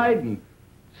bride and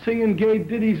singing gay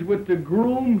ditties with the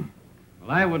groom?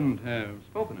 Well, I wouldn't have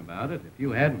spoken about it if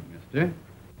you hadn't, mister.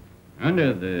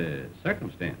 Under the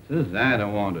circumstances, I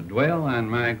don't want to dwell on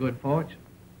my good fortune,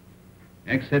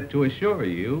 except to assure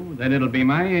you that it'll be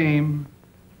my aim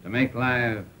to make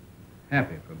life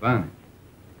happy for Bonnie.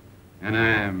 And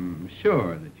I'm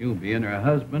sure that you, being her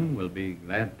husband, will be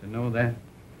glad to know that.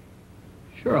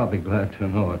 Sure, I'll be glad to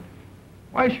know it.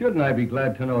 Why shouldn't I be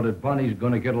glad to know that Bonnie's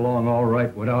going to get along all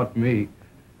right without me?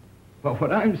 But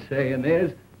what I'm saying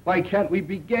is, why can't we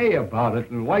be gay about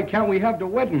it? And why can't we have the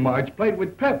wedding march played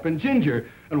with pep and ginger?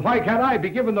 And why can't I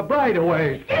be giving the bride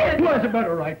away? Who has a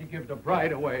better right to give the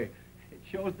bride away? It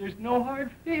shows there's no hard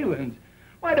feelings.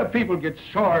 Why do people get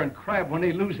sore and crab when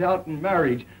they lose out in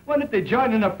marriage? Why don't they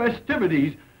join in the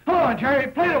festivities? Come on, Jerry,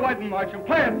 play the wedding march and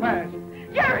play it fast.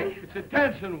 Jerry! It's a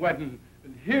dancing wedding,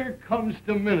 and here comes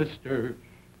the minister.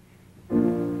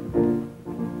 And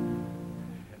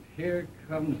here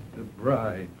comes the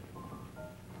bride.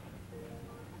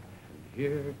 And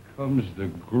here comes the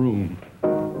groom.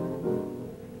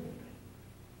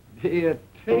 Do you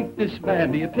take this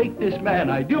man? Do you take this man?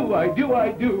 I do, I do,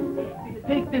 I do. Do you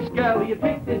take this gal? Do you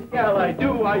take this gal? I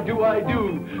do, I do, I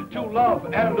do. To love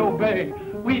and obey.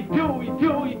 We do, we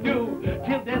do, we do.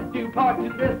 Till death do you part,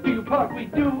 till death do you part. We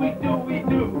do, we do, we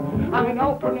do. I mean,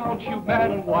 I'll pronounce you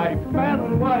man and wife, man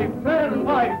and wife, man and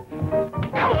wife.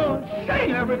 Come on,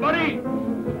 sing, everybody.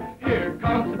 Here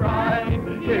comes the bride,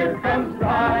 here comes the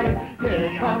bride,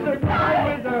 here comes the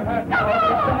bride with her hat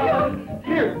on.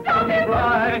 Here comes the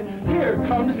bride, here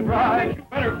comes the bride. You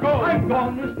better go. I'm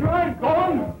gone, mister, I'm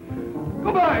gone.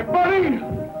 Goodbye, buddy.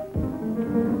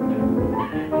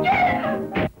 Yeah!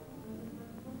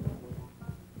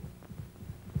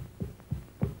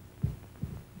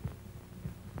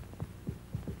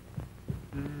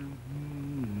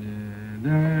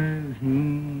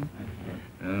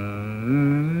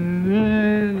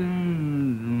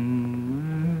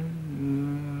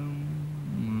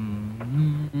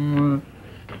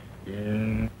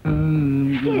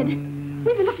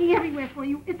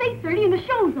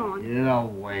 Get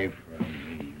away from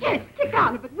me. Kid, stick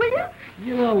out of it, will you?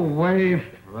 Get away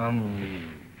from me.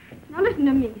 Now listen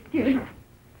to me, Skid. Do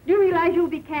you realize you'll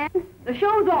be canned? The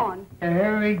show's on.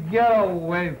 Harry, get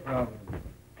away from me.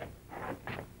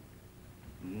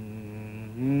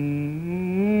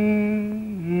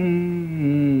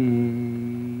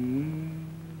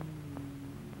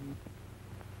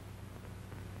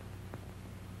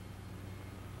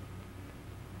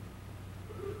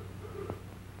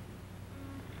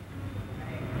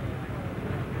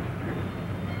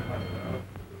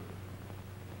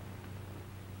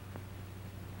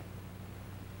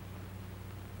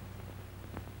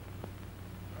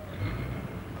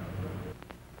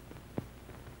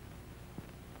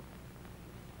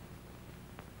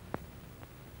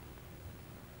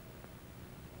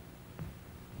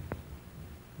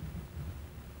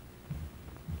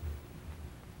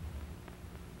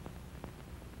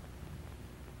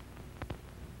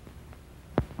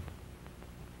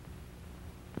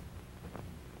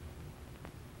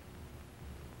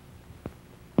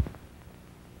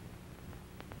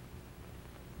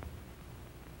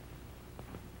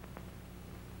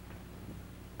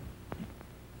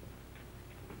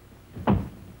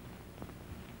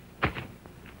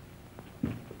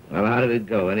 Well, how did it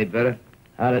go? Any better?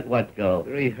 How did what go?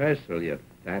 The rehearsal, you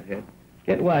fathead.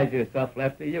 Get wise yourself,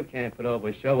 Lefty. You can't put over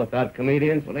a show without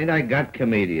comedians. Well, ain't I got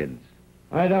comedians?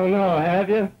 I don't know, have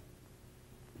you?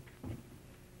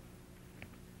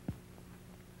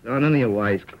 So none of your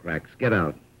wisecracks. Get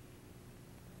out.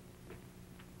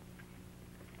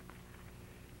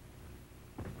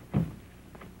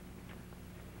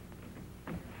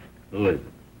 Who is it?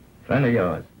 Friend of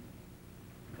yours.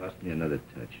 Cost me another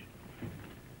touch.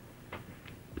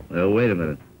 Well, wait a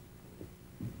minute.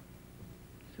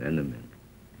 Send him in.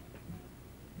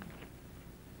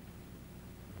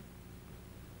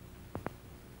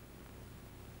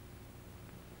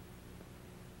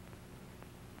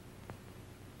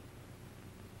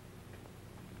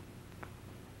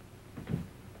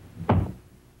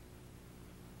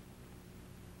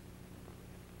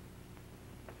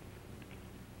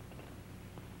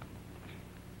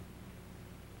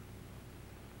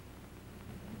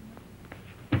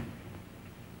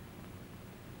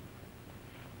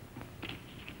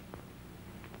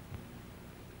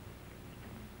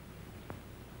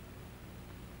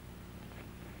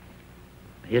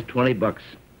 Here's $20.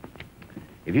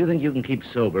 If you think you can keep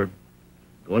sober,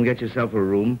 go and get yourself a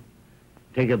room,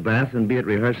 take a bath, and be at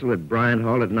rehearsal at Bryant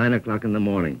Hall at 9 o'clock in the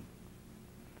morning.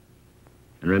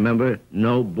 And remember,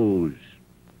 no booze.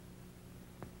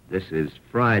 This is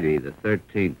Friday, the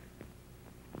 13th.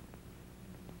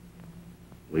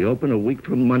 We open a week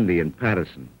from Monday in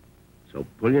Patterson. So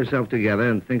pull yourself together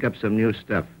and think up some new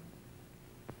stuff.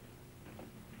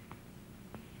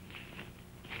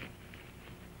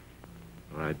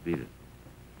 All right, beat it.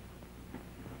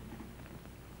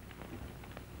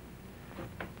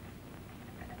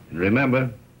 And remember,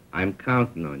 I'm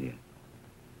counting on you.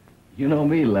 You know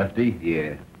me, Lefty.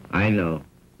 Yeah, I know.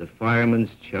 The fireman's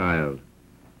child.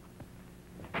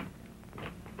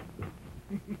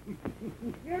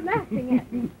 You're laughing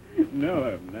at me. No,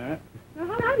 I'm not. Now,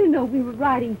 how did you know we were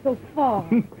riding so far?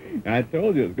 I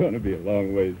told you it's going to be a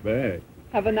long ways back.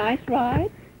 Have a nice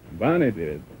ride? Bonnie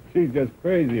did. She's just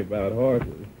crazy about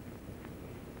horses.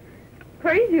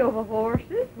 Crazy over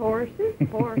horses, horses.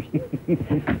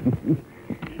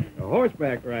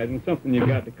 Horseback riding's something you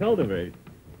got to cultivate.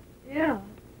 Yeah.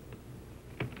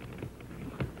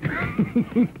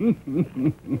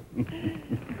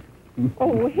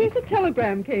 Oh, here's a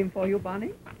telegram came for you,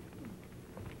 Bonnie.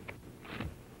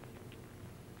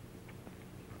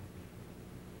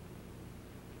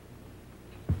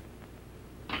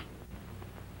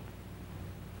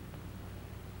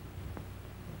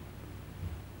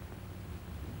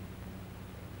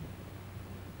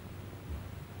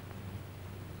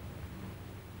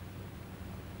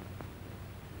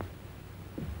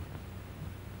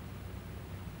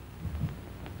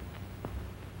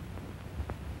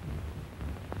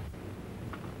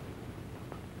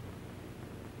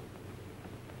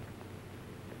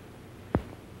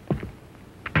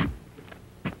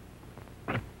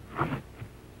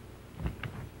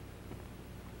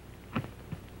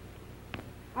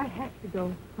 I have to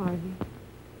go, Harvey.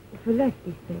 For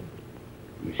Lesty's sake.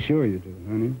 You sure you do,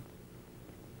 honey?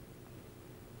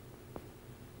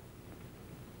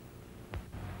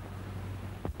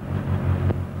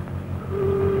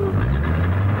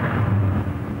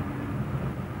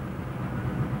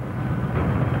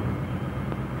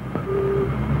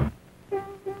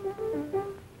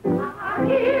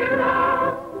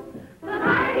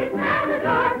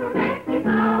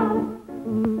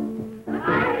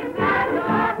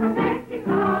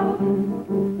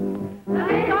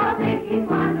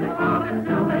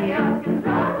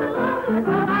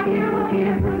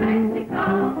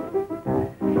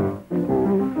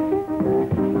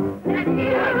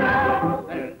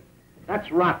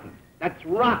 That's rotten. That's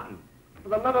rotten. For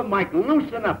the love of Mike,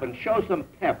 loosen up and show some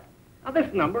pep. Now,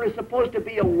 this number is supposed to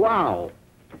be a wow.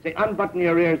 Say, unbutton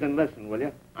your ears and listen, will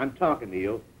you? I'm talking to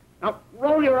you. Now,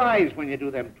 roll your eyes when you do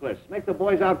them twists. Make the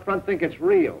boys out front think it's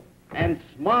real. And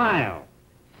smile.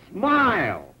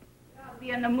 Smile. Be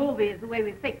in the movies the way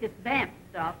we fix this vamp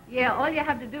stuff. Yeah, all you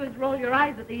have to do is roll your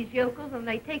eyes at these yokels and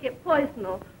they take it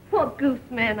personal. Poor goose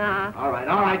men are. All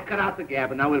right. Cut out the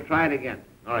gab, and now we'll try it again.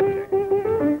 All right, Jack.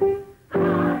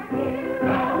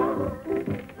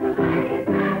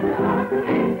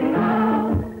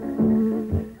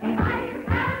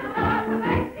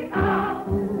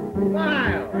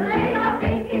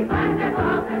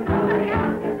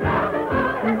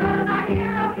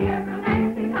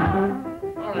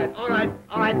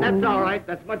 All right, that's all right.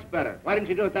 That's much better. Why didn't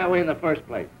you do it that way in the first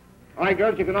place? All right,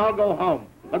 girls, you can all go home.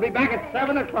 We'll be back at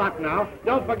 7 o'clock now.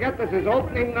 Don't forget this is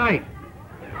opening night.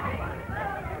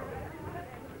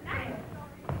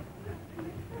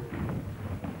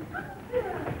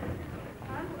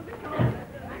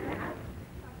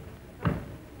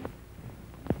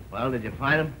 Well, did you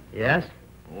find him? Yes?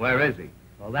 Where is he?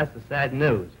 Well, that's the sad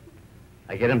news.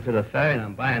 I get him to the ferry, and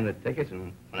I'm buying the tickets,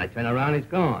 and when I turn around, he's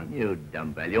gone. You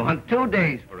dumbbell. You hunt 2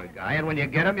 days for a guy, and when you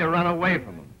get him, you run away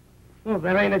from him. Well,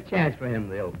 there ain't a chance for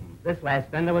him to open. This last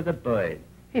fender was a bird.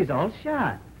 He's all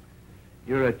shot.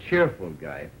 You're a cheerful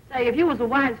guy. Say, if you was a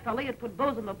wise fella, you'd put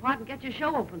Bozo apart and get your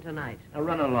show open tonight. Now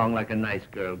run along like a nice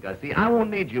girl, Gussie. I won't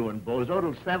need you and Bozo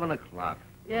till 7 o'clock.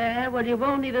 Yeah, well, you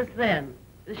won't need us then.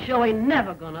 This show ain't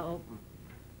never gonna open.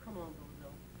 Come on,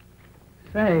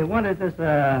 Bozo. Say, what is this,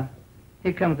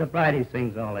 Here Comes the Bride he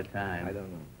sings all the time? I don't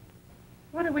know.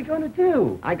 What are we going to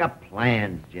do? I got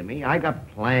plans, Jimmy. I got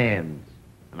plans.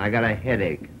 And I got a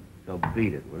headache. So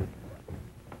beat it, will you?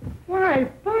 Why,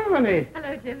 Barney!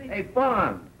 Hello, Jimmy. Hey,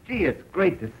 Bon. Gee, it's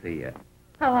great to see you.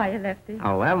 How are you, Lefty?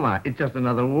 How am I? It's just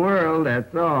another world,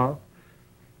 that's all.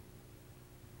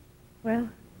 Well,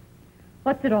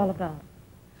 what's it all about?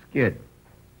 Skid.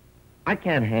 I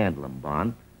can't handle him,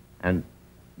 Bon. And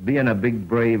being a big,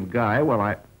 brave guy, well,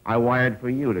 I wired for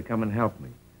you to come and help me.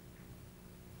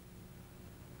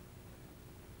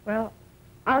 Well,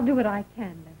 I'll do what I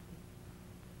can, Lefty.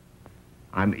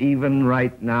 I'm even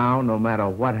right now, no matter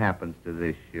what happens to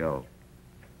this show.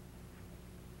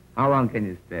 How long can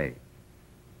you stay?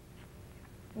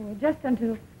 Well, just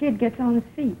until Skid gets on his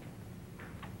feet.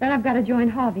 Then I've got to join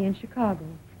Harvey in Chicago.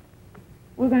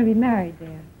 We're going to be married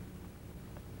there.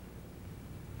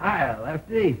 Hi,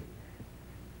 Lefty.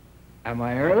 Am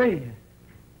I early?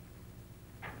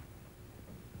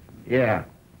 Yeah.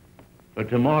 For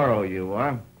tomorrow, you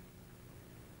are.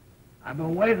 I've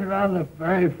been waiting on the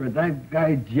ferry for that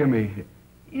guy Jimmy.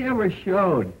 He never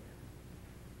showed.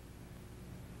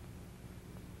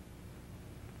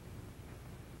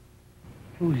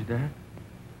 Who's that?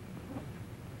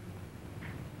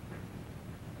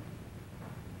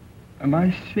 Am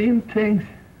I seeing things?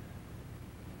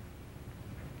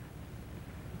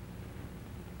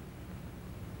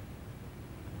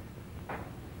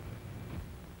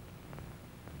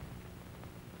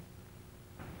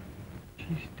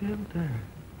 She's still there.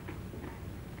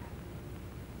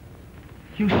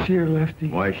 You see her, Lefty?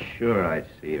 Why, sure I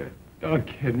see her. Don't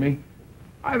kid me.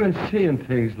 I've been seeing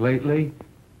things lately.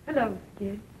 Hello,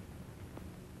 Skid.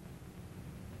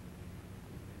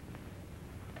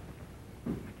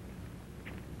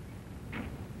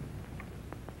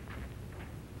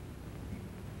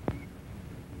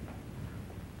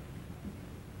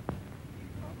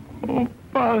 Oh,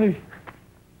 Polly.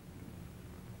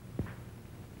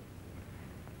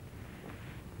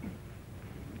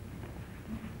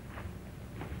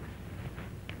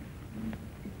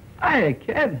 Hiya,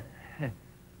 kid.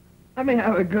 Let me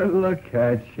have a good look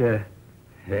at you.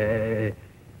 Hey,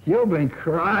 you've been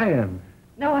crying.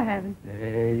 No, I haven't.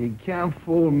 Hey, you can't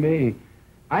fool me.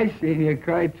 I seen you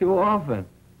cry too often.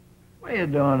 What are you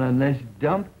doing on this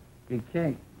dump? You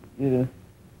can't,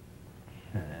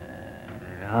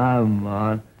 Come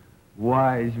on.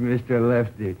 Wise Mr.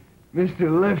 Lefty.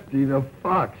 Mr. Lefty the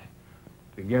Fox.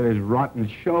 To get his rotten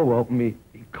show open,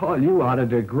 he'd call you out of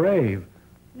the grave.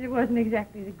 It wasn't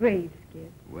exactly the grave, Skid.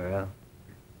 Well,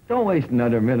 don't waste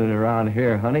another minute around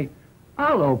here, honey.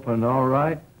 I'll open, all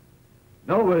right.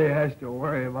 Nobody has to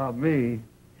worry about me.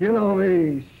 You know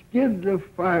me, Skid the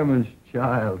fireman's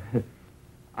child.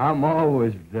 I'm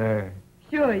always there.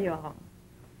 Sure you are.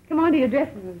 Come on to your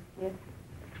dressing room, Skid.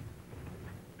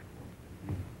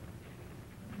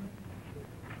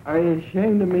 Are you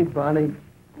ashamed of me, Bonnie?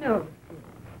 No.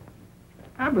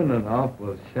 I've been an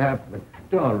awful sap, but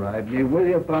don't ride me, will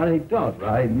you, Bonnie? Don't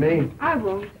ride me. I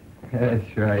won't.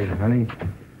 That's right, honey.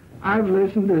 I've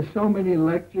listened to so many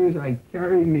lectures, I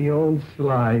carry me own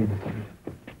slides.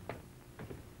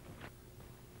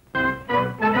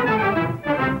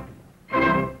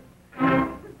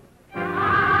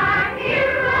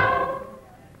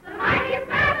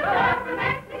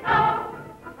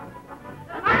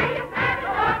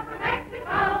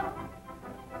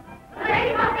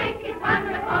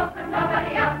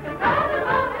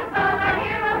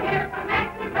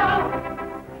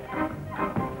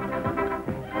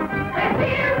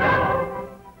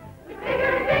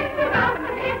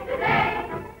 Today.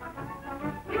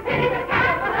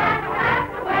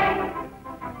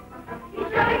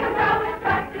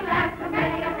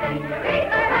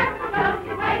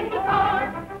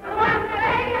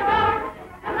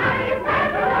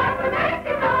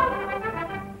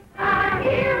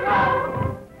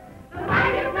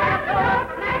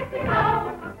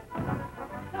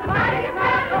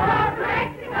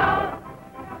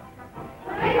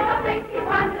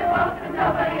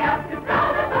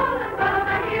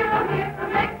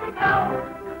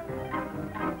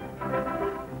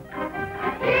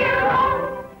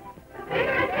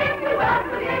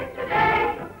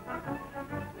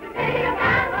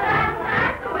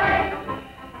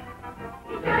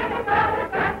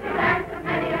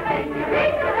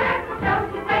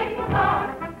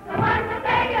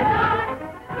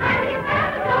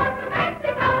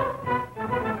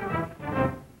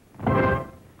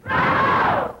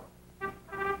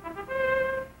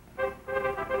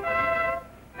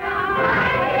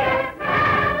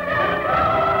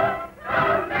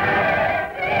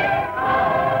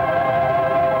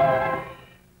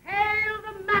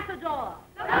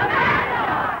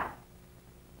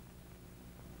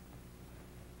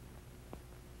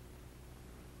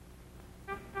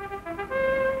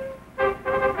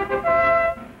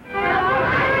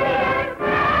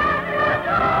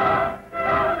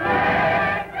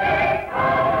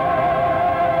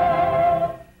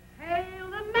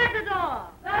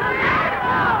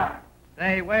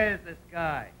 Say, where's this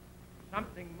guy?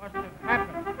 Something must have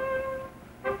happened.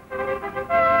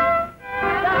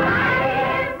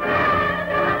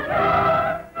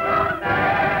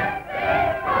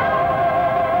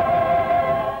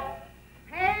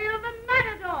 Hail the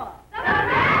Matador! The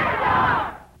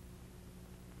Matador!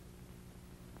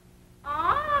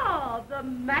 Oh, the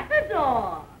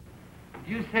Matador!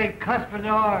 Did you say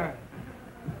Cuspador?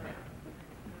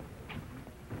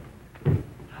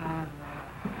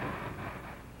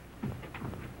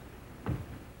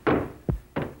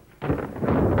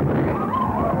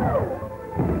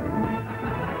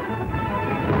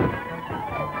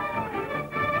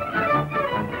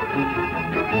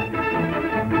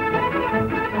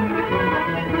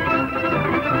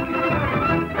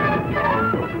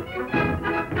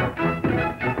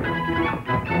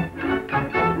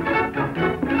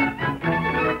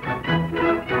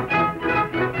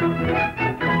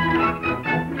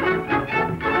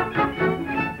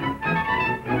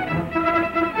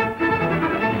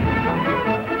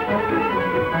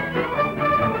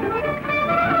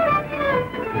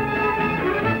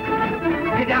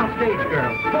 Downstage,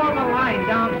 girls. Form a line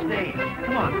downstage.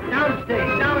 Come on,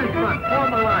 downstage, down in front.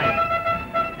 Form a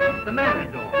line. The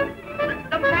Matador.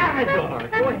 The Matador.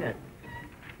 Go ahead.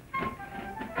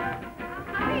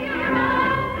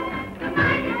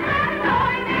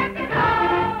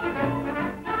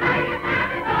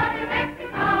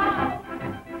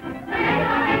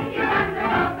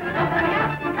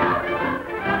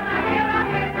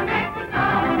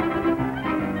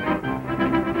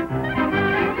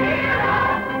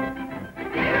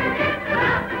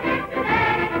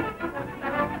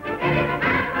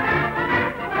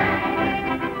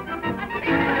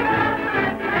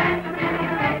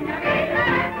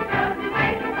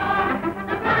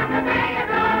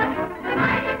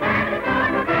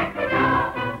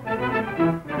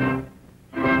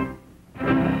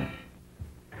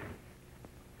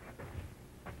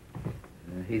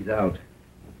 He's out.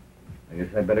 I guess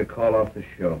I better call off the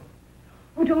show.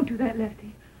 Oh, don't do that,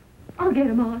 Lefty. I'll get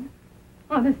him on.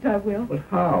 Honest, I will. But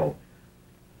how?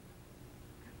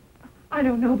 I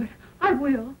don't know, but I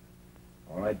will.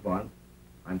 All right, Bond.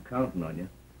 I'm counting on you.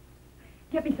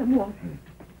 Get me some water.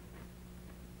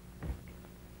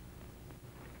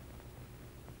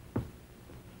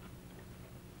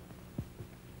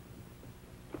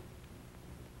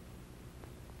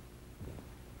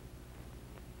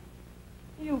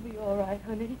 You'll be all right,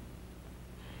 honey.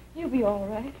 You'll be all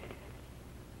right.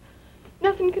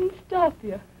 Nothing can stop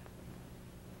you.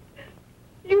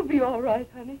 You'll be all right,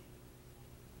 honey.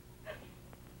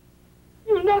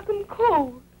 You'll knock 'em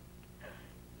cold.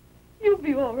 You'll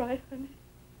be all right, honey.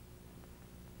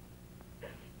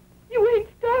 You ain't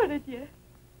started yet.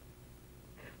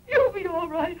 You'll be all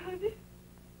right, honey.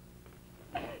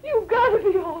 You've got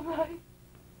to be all right.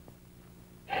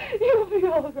 You'll be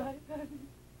all right, honey.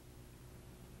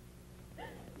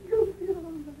 You'll be all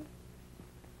right.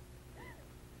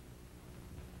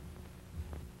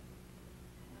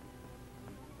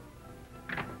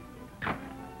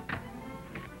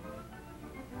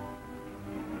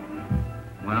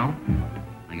 Well,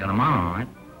 I got him on all right.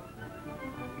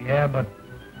 Yeah, but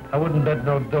I wouldn't bet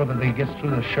no dough that he gets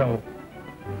through the show.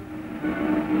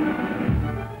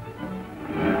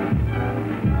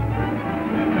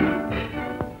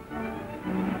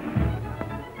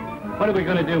 What are we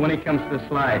going to do when he comes to the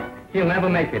slide? He'll never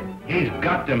make it. He's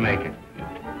got to make it.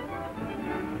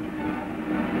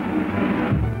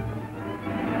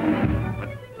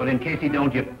 But in case he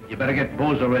don't, you better get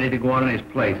Bozo ready to go on in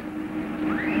his place.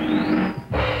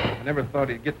 I never thought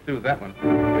he'd get through that one.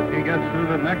 If he gets through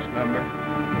the next number,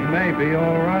 he may be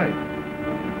all right.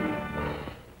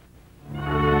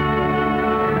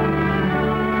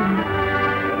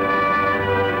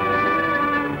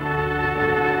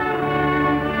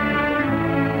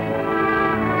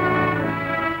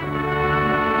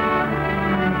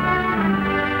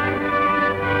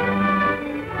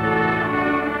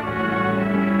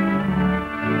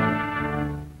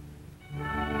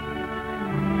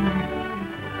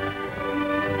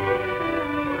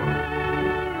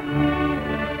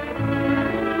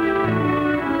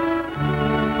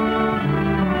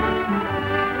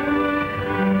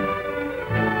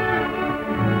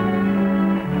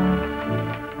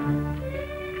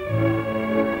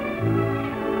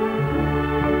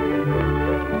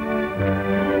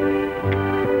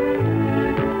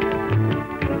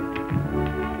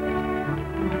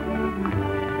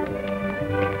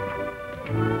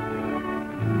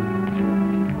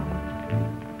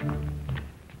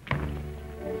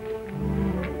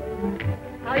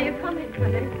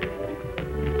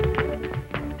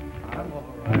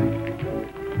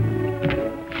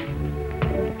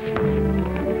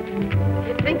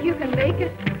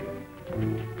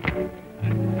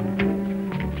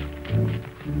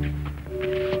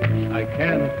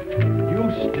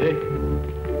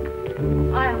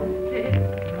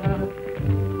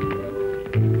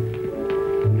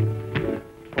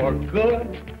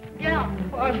 good? Yeah.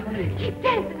 Fun, honey. Keep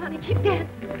dancing, honey. Keep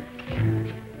dancing.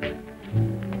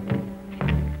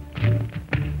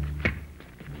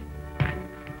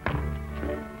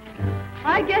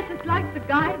 I guess it's like the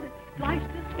guy that sliced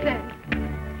us said.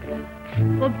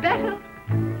 For better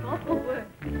or for worse.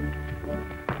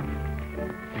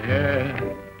 Yeah.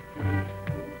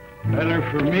 Better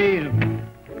for me and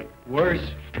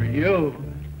worse for you.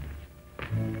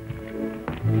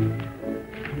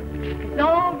 It's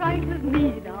all right with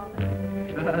me,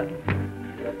 darling.